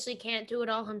obviously can't do it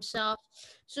all himself.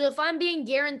 So if I'm being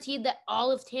guaranteed that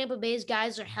all of Tampa Bay's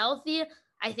guys are healthy,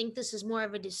 I think this is more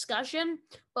of a discussion.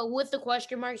 But with the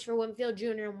question marks for Winfield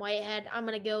Jr. and Whitehead, I'm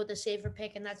going to go with the safer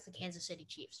pick, and that's the Kansas City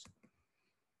Chiefs.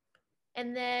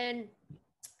 And then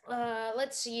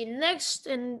let's see. Next,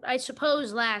 and I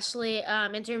suppose lastly,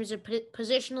 in terms of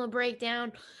positional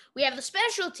breakdown, we have the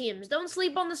special teams. Don't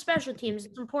sleep on the special teams.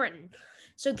 It's important.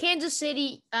 So Kansas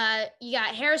City, you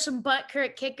got Harrison Butker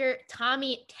at kicker,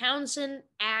 Tommy Townsend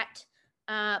at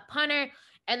punter,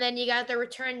 and then you got the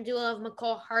return duo of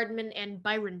McCall Hardman and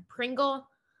Byron Pringle.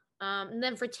 And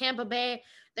then for Tampa Bay,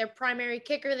 their primary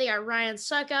kicker, they got Ryan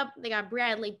Suckup, they got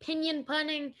Bradley Pinion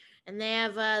punting, and they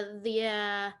have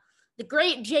the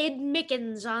great Jade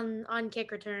Mickens on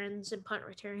kick returns and punt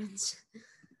returns.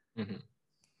 Mm-hmm.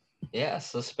 Yeah,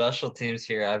 so special teams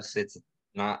here, obviously it's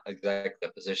not exactly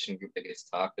a position group that gets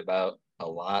talked about a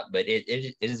lot, but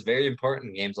it is very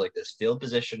important in games like this. Field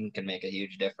position can make a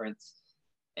huge difference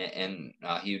in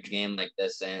a huge game like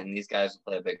this, and these guys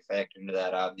will play a big factor into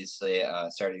that, obviously.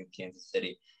 Starting in Kansas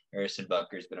City, Harrison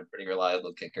Butker's been a pretty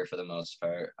reliable kicker for the most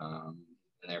part.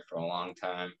 Been there for a long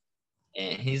time.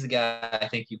 And he's the guy I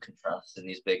think you can trust in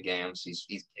these big games. He's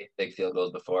kicked big field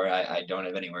goals before. I don't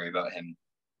have any worry about him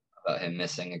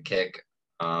missing a kick.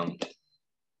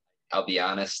 I'll be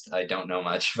honest, I don't know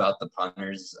much about the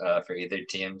punters for either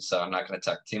team, so I'm not going to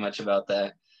talk too much about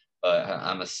that. But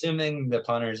I'm assuming the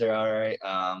punters are all right.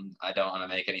 I don't want to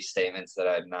make any statements that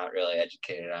I'm not really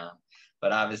educated on.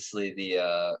 But obviously,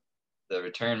 the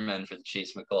return man for the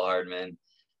Chiefs, McCall Hardman,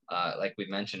 like we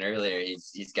mentioned earlier,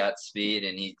 he's got speed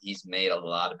and he's made a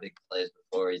lot of big plays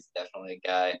before. He's definitely a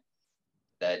guy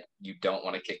that you don't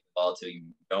want to kick the ball to. You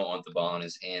don't want the ball in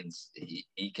his hands.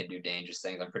 He can do dangerous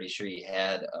things. I'm pretty sure he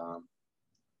had, I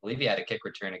believe he had a kick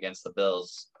return against the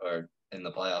Bills or in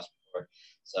the playoffs before.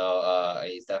 So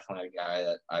he's definitely a guy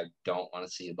that I don't want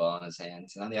to see the ball in his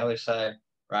hands. And on the other side,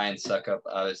 Ryan Suckup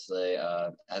obviously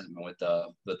hasn't been with the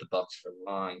Bucs for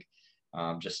long,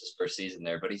 just his first season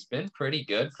there, but he's been pretty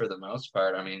good for the most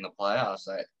part. I mean, the playoffs,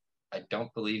 I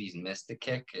don't believe he's missed a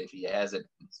kick. If he has, it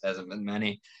hasn't been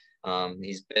many.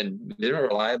 He's been a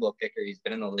reliable kicker. He's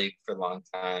been in the league for a long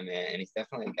time, and he's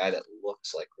definitely a guy that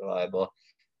looks like reliable.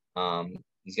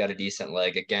 He's got a decent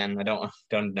leg. Again, I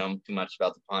don't know too much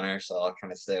about the punter, so I'll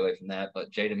kind of stay away from that. But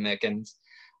Jaden Mickens,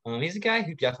 he's a guy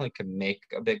who definitely could make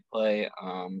a big play.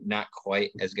 Not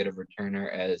quite as good of a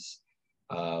returner as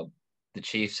the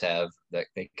Chiefs have that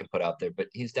they can put out there, but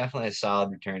he's definitely a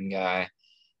solid return guy.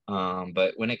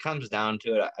 But when it comes down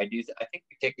to it, I think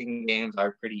the kicking games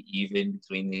are pretty even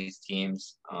between these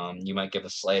teams. You might give a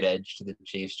slight edge to the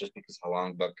Chiefs just because how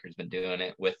long Butker's been doing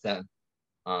it with them.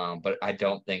 But I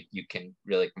don't think you can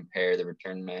really compare the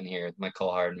return man here with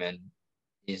Michael Hardman.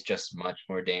 He's just much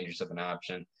more dangerous of an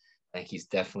option. I think he's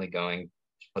definitely going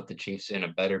to put the Chiefs in a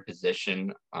better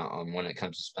position when it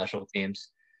comes to special teams.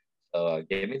 So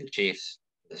give me the Chiefs,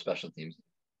 the special teams.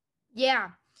 Yeah.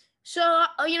 So,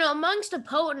 amongst a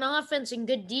potent offense and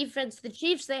good defense, the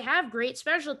Chiefs, they have great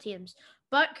special teams.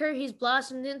 Butker, he's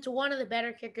blossomed into one of the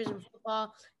better kickers in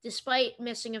football, despite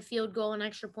missing a field goal and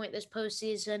extra point this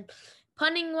postseason.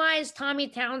 Punting-wise, Tommy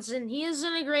Townsend, he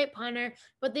isn't a great punter,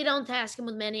 but they don't task him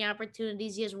with many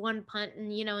opportunities. He has one punt in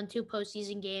 2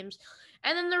 postseason games.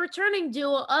 And then the returning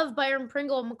duo of Byron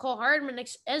Pringle and McCall Hardman,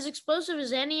 as explosive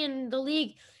as any in the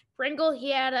league. Pringle, he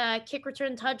had a kick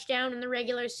return touchdown in the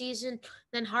regular season.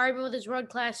 Then Hardman, with his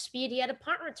world-class speed, he had a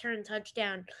punt return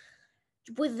touchdown.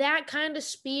 With that kind of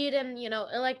speed and,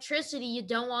 electricity, you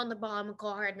don't want the ball in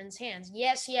McCall Hardman's hands.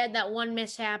 Yes, he had that one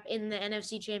mishap in the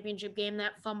NFC Championship game,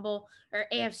 that fumble, or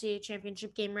AFC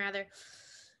Championship game, rather.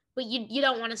 But you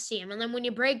don't want to see him. And then when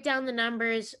you break down the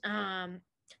numbers,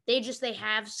 they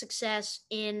have success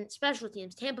in special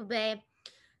teams. Tampa Bay,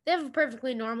 they have a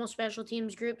perfectly normal special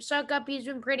teams group. Suckup, he's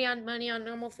been pretty on money on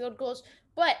normal field goals,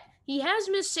 but he has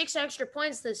missed 6 extra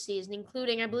points this season,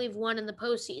 including, I believe, 1 in the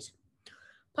postseason.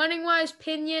 Punting-wise,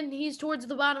 Pinion, he's towards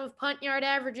the bottom of punt yard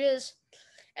averages.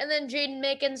 And then Jaden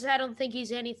Mickens, I don't think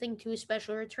he's anything too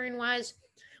special return-wise.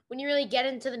 When you really get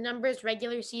into the numbers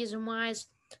regular season-wise,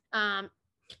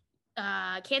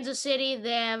 Kansas City,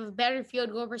 they have better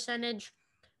field goal percentage.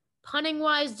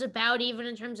 Punting-wise, it's about even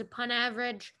in terms of punt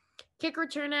average. Kick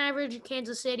return average,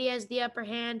 Kansas City has the upper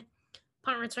hand.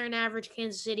 Punt return average,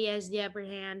 Kansas City has the upper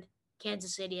hand.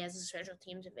 Kansas City has the special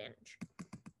teams advantage.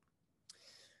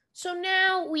 So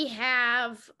now we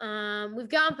have, we've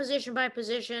gone position by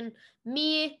position.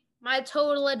 My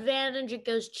total advantage, it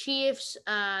goes Chiefs.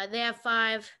 They have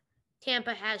 5.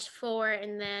 Tampa has 4.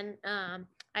 And then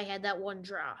I had that 1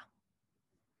 draw.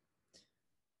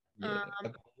 Yeah,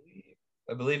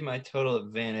 I believe my total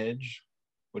advantage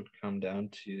would come down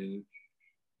to,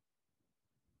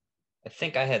 I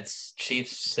think I had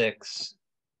Chiefs 6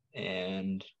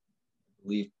 and I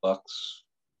believe Bucks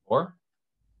 4,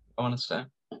 I want to say.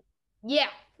 Yeah,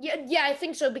 I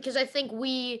think so, because I think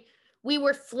we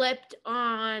were flipped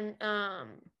on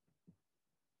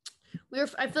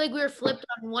I feel like we were flipped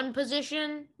on one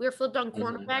position. We were flipped on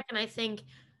cornerback, and I think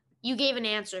you gave an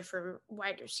answer for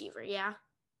wide receiver, yeah?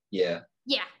 Yeah.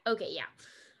 Yeah. Okay.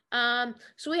 Yeah.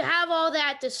 So we have all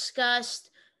that discussed,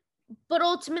 but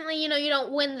ultimately, you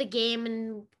don't win the game,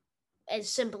 and as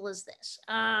simple as this.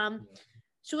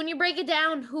 So when you break it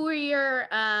down, who are your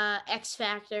X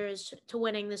factors to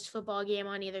winning this football game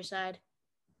on either side?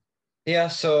 Yeah,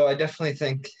 so I definitely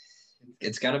think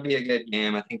it's going to be a good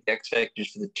game. I think the X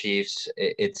factors for the Chiefs,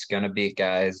 it's going to be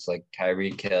guys like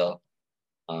Tyreek Hill,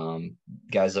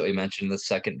 guys that we mentioned in the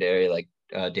secondary, like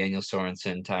Daniel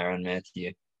Sorensen, Tyrann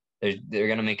Mathieu. They're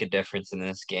going to make a difference in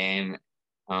this game.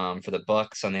 For the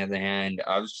Bucks, on the other hand,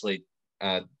 obviously,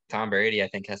 Tom Brady, I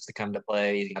think, has to come to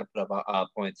play. He's got to put up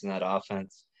points in that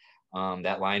offense.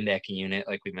 That linebacking unit,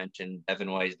 like we mentioned,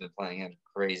 Devin White has been playing at a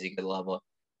crazy good level.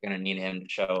 Going to need him to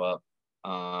show up.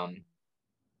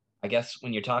 I guess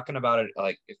when you're talking about it,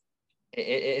 like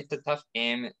it's a tough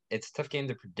game. It's a tough game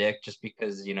to predict just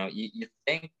because, you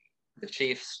think the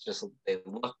Chiefs they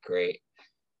look great.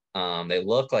 They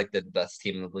look like the best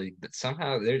team in the league, but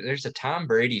somehow there's a Tom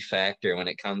Brady factor when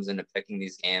it comes into picking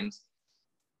these games.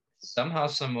 Somehow,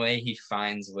 some way, he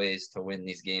finds ways to win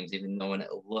these games, even though when it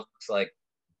looks like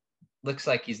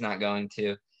he's not going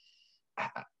to.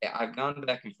 I've gone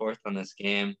back and forth on this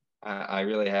game. I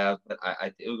really have, but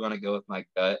I do want to go with my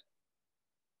gut,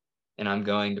 and I'm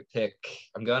going to pick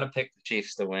the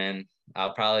Chiefs to win.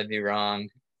 I'll probably be wrong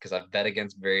because I've bet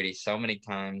against Brady so many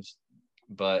times,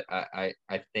 but I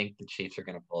think the Chiefs are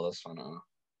going to pull this one off.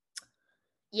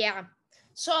 Yeah.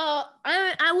 So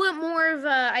I went more of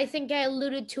I think I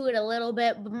alluded to it a little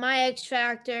bit, but my X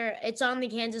factor, it's on the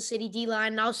Kansas City D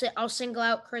line, and I'll single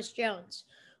out Chris Jones.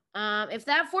 If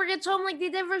that four gets home like they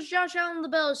did versus Josh Allen and the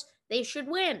Bills, they should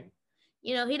win.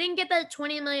 He didn't get that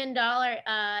 $20 million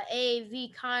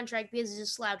AAV contract because he's a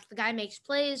slouch. The guy makes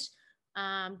plays,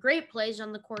 great plays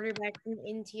on the quarterback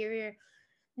interior.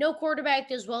 No quarterback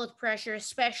does well with pressure,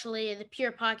 especially the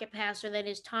pure pocket passer that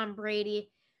is Tom Brady.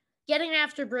 Getting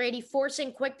after Brady,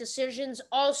 forcing quick decisions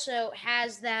also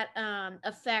has that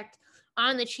effect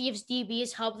on the Chiefs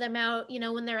DBs, help them out,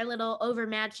 when they're a little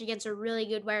overmatched against a really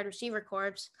good wide receiver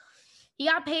corps. He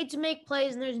got paid to make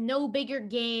plays, and there's no bigger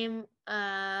game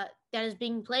that is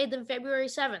being played than February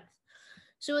 7th.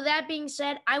 So with that being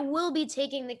said, I will be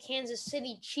taking the Kansas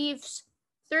City Chiefs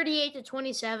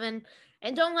 38-27.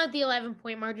 And don't let the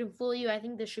 11-point margin fool you. I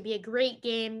think this should be a great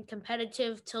game,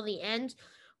 competitive till the end.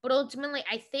 But ultimately,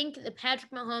 I think the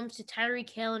Patrick Mahomes to Tyreek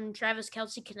Hill and Travis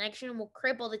Kelce connection will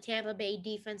cripple the Tampa Bay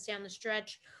defense down the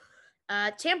stretch.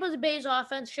 Tampa Bay's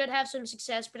offense should have some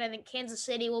success, but I think Kansas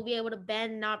City will be able to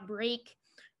bend, not break,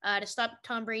 to stop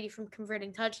Tom Brady from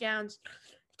converting touchdowns.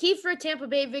 The key for a Tampa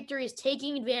Bay victory is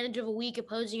taking advantage of a weak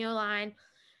opposing O-line.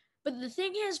 But the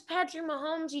thing is, Patrick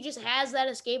Mahomes, he just has that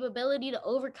escapability to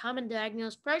overcome and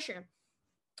diagnose pressure.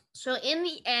 So in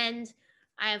the end,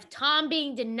 I have Tom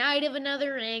being denied of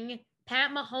another ring.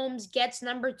 Pat Mahomes gets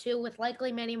number 2 with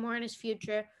likely many more in his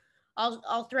future.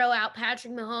 I'll throw out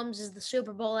Patrick Mahomes as the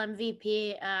Super Bowl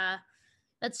MVP.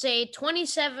 Let's say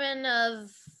 27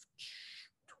 of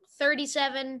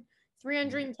 37,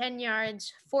 310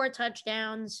 yards, 4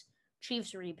 touchdowns,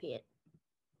 Chiefs repeat.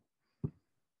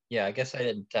 Yeah, I guess I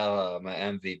didn't tell my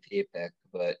MVP pick,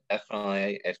 but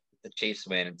definitely if the Chiefs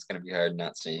win, it's going to be hard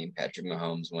not seeing Patrick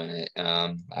Mahomes win it.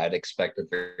 I'd expect a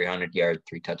 300-yard,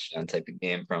 3-touchdown type of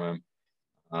game from him.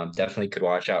 Definitely could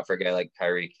watch out for a guy like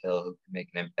Tyreek Hill who could make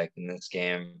an impact in this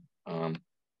game. But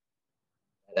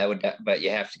you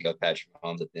have to go Patrick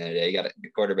Mahomes at the end of the day. The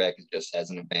quarterback just has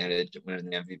an advantage of winning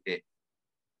the MVP.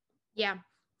 Yeah,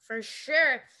 for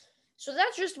sure. So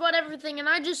that's just about everything,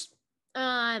 and this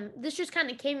just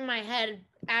kind of came in my head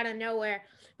out of nowhere.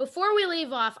 Before we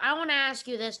leave off, I want to ask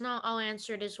you this, and I'll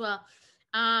answer it as well.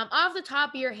 Off the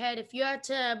top of your head, if you had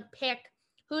to pick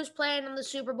who's playing in the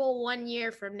Super Bowl 1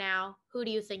 year from now, who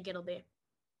do you think it'll be?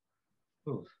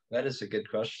 Ooh, that is a good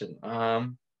question.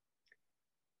 Man,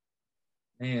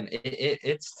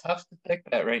 it's tough to pick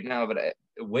that right now, but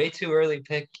way too early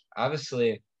pick.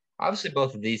 Obviously,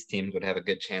 both of these teams would have a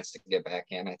good chance to get back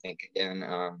in. I think again,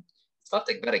 it's tough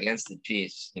to bet against the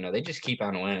Chiefs. They just keep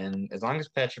on winning. As long as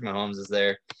Patrick Mahomes is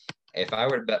there, if I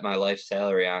were to bet my life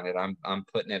salary on it, I'm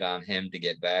putting it on him to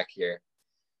get back here.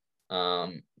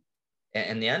 And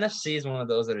the NFC is one of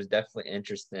those that is definitely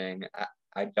interesting.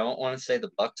 I don't want to say the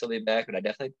Bucks will be back, but I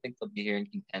definitely think they'll be here in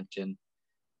contention.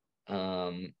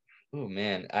 Oh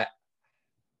man, I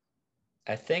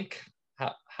think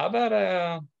how about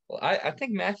I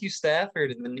think Matthew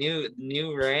Stafford and the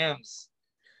new Rams.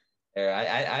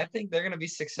 I think they're going to be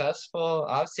successful.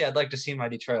 Obviously, I'd like to see my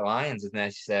Detroit Lions with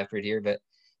Matthew Stafford here, but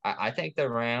I think the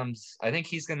Rams. I think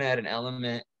he's going to add an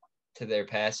element to their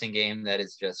passing game that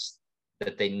is just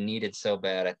that they needed so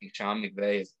bad. I think Sean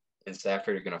McVay and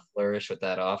Stafford are going to flourish with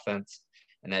that offense,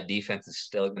 and that defense is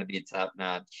still going to be top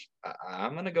notch.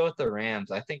 I'm going to go with the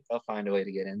Rams. I think they'll find a way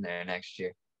to get in there next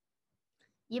year.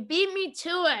 You beat me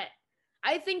to it.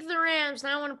 I think the Rams,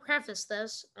 now I want to preface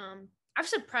this. I've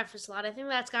said preface a lot. I think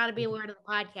that's got to be a word of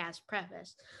the podcast,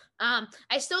 preface.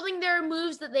 I still think there are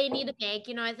moves that they need to make.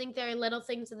 I think there are little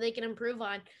things that they can improve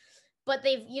on. But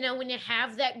they've, when you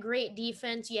have that great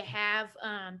defense, you have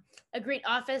a great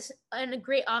offense and a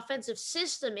great offensive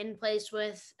system in place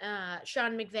with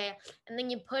Sean McVay, and then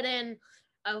you put in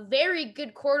a very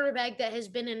good quarterback that has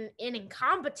been in an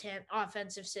incompetent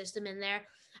offensive system in there.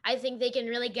 I think they can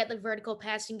really get the vertical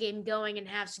passing game going and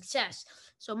have success.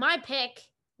 So my pick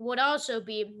would also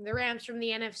be the Rams from the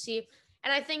NFC.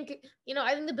 And I think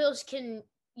the Bills can,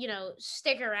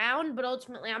 stick around, but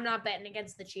ultimately I'm not betting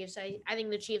against the Chiefs. I think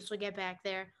the Chiefs will get back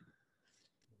there.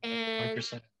 And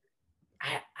 100%.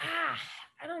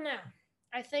 I don't know.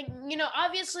 I think,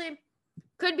 obviously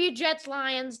could be Jets,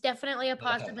 Lions, definitely a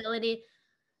possibility.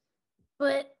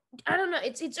 But I don't know.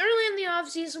 It's early in the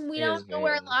offseason. We don't know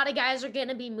where a lot of guys are going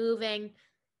to be moving.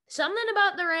 Something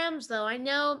about the Rams, though. I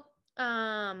know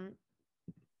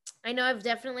I've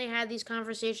definitely had these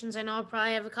conversations. I know I'll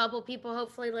probably have a couple people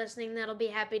hopefully listening that'll be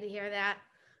happy to hear that.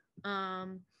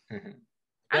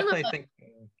 Definitely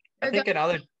I think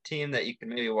another team that you can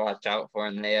maybe watch out for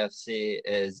in the AFC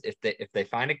is if they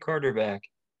find a quarterback,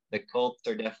 the Colts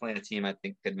are definitely a team I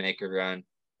think could make a run.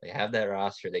 They have that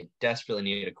roster. They desperately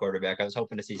need a quarterback. I was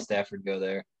hoping to see Stafford go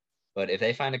there. But if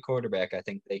they find a quarterback, I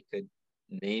think they could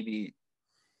maybe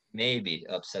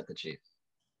upset the Chiefs.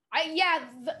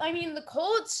 The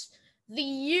Colts, the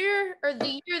year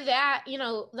that,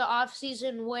 the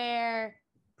offseason where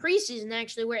preseason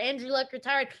actually, where Andrew Luck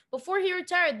retired, before he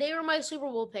retired, they were my Super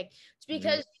Bowl pick. It's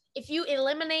because if you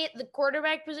eliminate the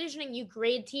quarterback position and you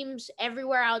grade teams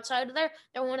everywhere outside of there,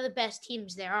 they're one of the best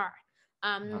teams there are.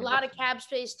 A lot of cap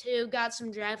space too, got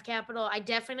some draft capital. I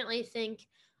definitely think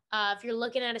if you're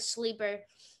looking at a sleeper,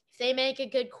 if they make a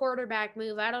good quarterback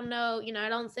move, I don't know, I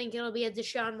don't think it'll be a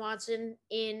Deshaun Watson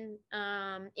in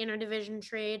interdivision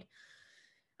trade.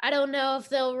 I don't know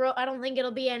if I don't think it'll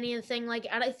be anything like,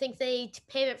 I don't think they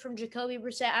pivot from Jacoby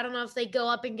Brissett. I don't know if they go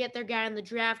up and get their guy in the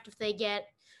draft, if they get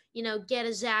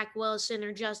a Zach Wilson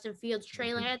or Justin Fields,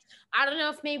 Trey Lance. I don't know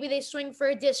if maybe they swing for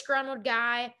a disgruntled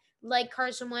guy like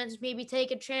Carson Wentz, maybe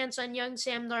take a chance on young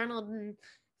Sam Darnold and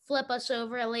flip us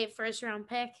over a late first round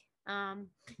pick.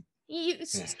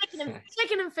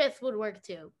 Second and fifth would work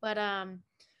too, but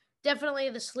definitely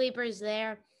the sleepers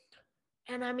there.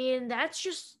 And I mean, that's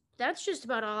just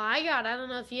about all I got. I don't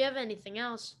know if you have anything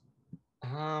else.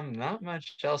 Not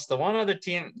much else. The one other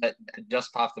team that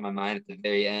just popped in my mind at the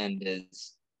very end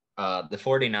is the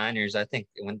 49ers. I think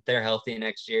when they're healthy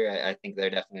next year, I think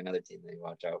they're definitely another team that you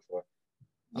watch out for.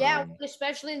 Yeah,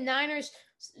 especially the Niners,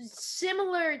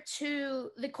 similar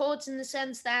to the Colts in the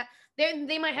sense that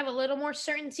they might have a little more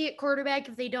certainty at quarterback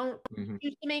if they don't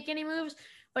choose to make any moves.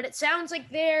 But it sounds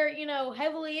like they're,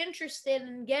 heavily interested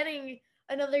in getting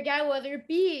another guy, whether it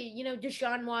be,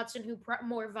 Deshaun Watson, who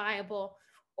more viable,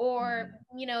 or,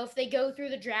 if they go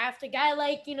through the draft, a guy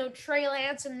like, Trey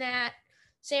Lance in that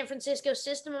San Francisco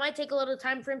system. It might take a little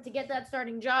time for him to get that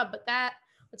starting job, but that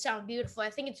would sound beautiful. I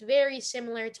think it's very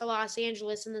similar to Los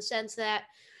Angeles in the sense that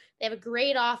they have a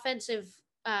great offensive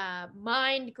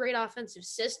mind, great offensive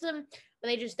system, but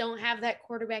they just don't have that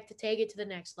quarterback to take it to the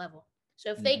next level.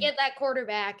 So if they get that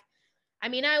quarterback, I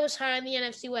mean, I was high on the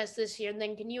NFC West this year, and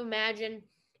then can you imagine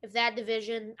if that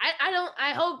division?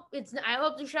 I hope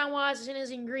Deshaun Watson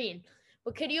isn't green,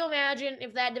 but could you imagine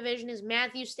if that division is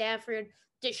Matthew Stafford,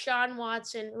 Deshaun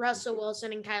Watson, Russell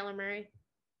Wilson, and Kyler Murray?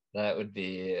 That would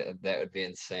be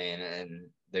insane, and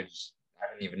I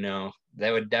don't even know.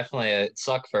 That would definitely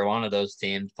suck for one of those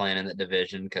teams playing in the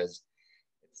division because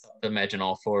it's tough to imagine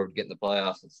all four would get in the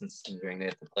playoffs since considering they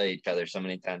have to play each other so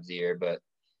many times a year. But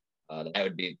that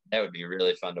would be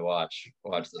really fun to watch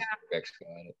those quarterbacks go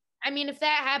at it. I mean, if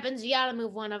that happens, you got to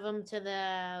move one of them to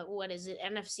the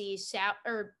NFC South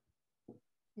or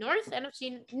North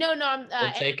NFC. No,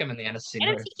 we'll take them in the NFC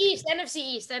North. NFC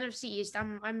East.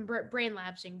 I'm brain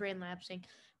lapsing.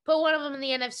 Put one of them in the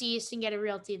NFC East and get a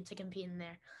real team to compete in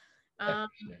there.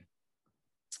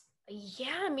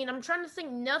 Yeah, I mean, I'm trying to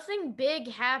think. Nothing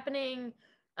big happening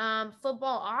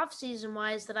football offseason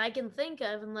wise that I can think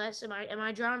of. Unless am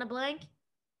I drawing a blank?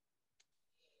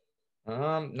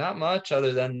 Not much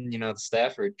other than the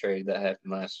Stafford trade that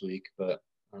happened last week, but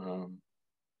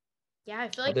yeah, I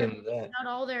feel like that's not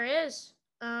all there is.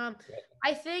 I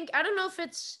don't know if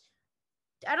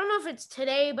it's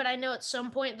today, but I know at some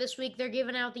point this week they're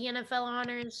giving out the NFL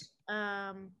honors.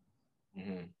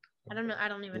 I don't know. I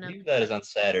don't even I know. believe that is on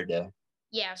Saturday.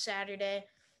 Yeah, Saturday.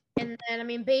 And then, I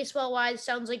mean, baseball-wise,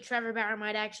 sounds like Trevor Bauer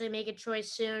might actually make a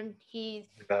choice soon. His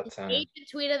About time. agent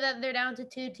tweeted that they're down to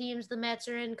 2 teams. The Mets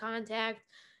are in contact.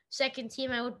 Second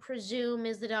team, I would presume,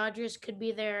 is the Dodgers. Could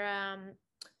be their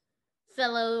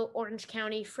fellow Orange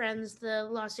County friends, the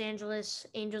Los Angeles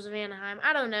Angels of Anaheim.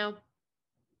 I don't know.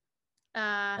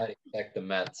 I expect the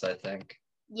Mets, I think.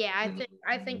 Yeah,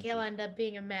 I think he'll end up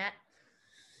being a Met.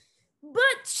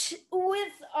 But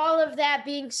with all of that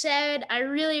being said, I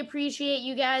really appreciate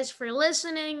you guys for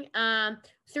listening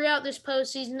throughout this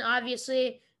postseason.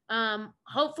 Obviously,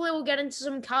 hopefully we'll get into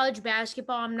some college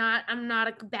basketball. I'm not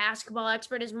a basketball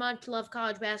expert as much. Love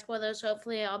college basketball though, so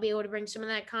hopefully I'll be able to bring some of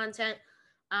that content.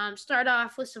 Start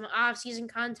off with some off-season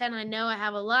content. I know I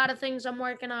have a lot of things I'm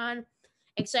working on.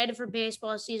 Excited for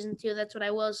baseball season 2. That's what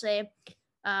I will say.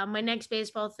 My next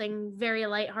baseball thing, very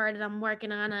lighthearted. I'm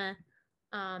working on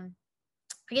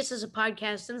I guess as a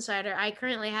podcast insider, I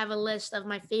currently have a list of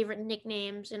my favorite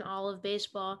nicknames in all of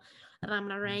baseball that I'm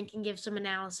going to rank and give some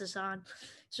analysis on.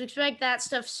 So expect that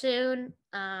stuff soon.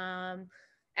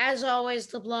 As always,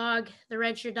 the blog, the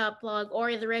redshirt.blog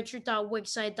or the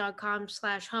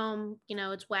redshirt.wixsite.com/home. You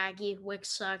know, it's wacky.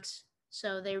 Wix sucks.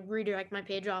 So they redirect my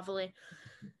page awfully.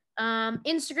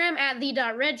 Instagram at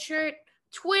the.redshirt.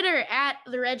 Twitter at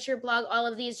the Redshirt blog. All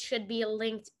of these should be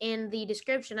linked in the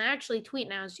description. I actually tweet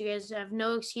now, so you guys have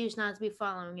no excuse not to be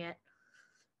following it.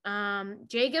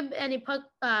 Jacob, any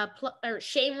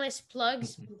shameless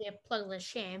plugs? Yeah, plugless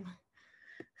shame.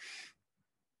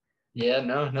 Yeah,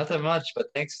 no, nothing much. But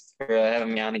thanks for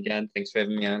having me on again. Thanks for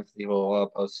having me on for the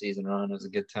whole postseason run. It was a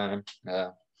good time.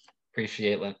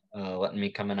 Appreciate letting me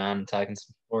coming on and talking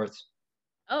some sports.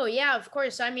 Oh yeah, of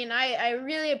course. I mean, I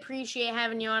really appreciate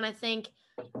having you on. I think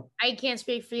I can't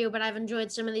speak for you, but I've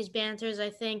enjoyed some of these banters. I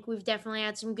think we've definitely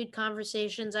had some good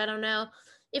conversations. I don't know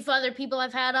if other people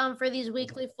I've had on for these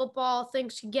weekly football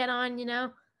things could get on, you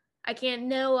know. I can't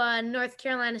know North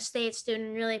Carolina State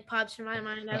student really pops in my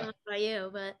mind. I don't know about you,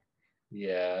 but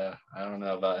Yeah, I don't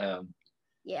know about him.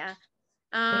 yeah.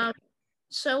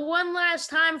 So one last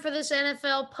time for this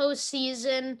NFL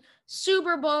postseason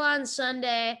Super Bowl on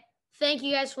Sunday. Thank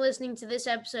you guys for listening to this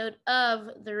episode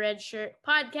of the Red Shirt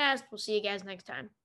Podcast. We'll see you guys next time.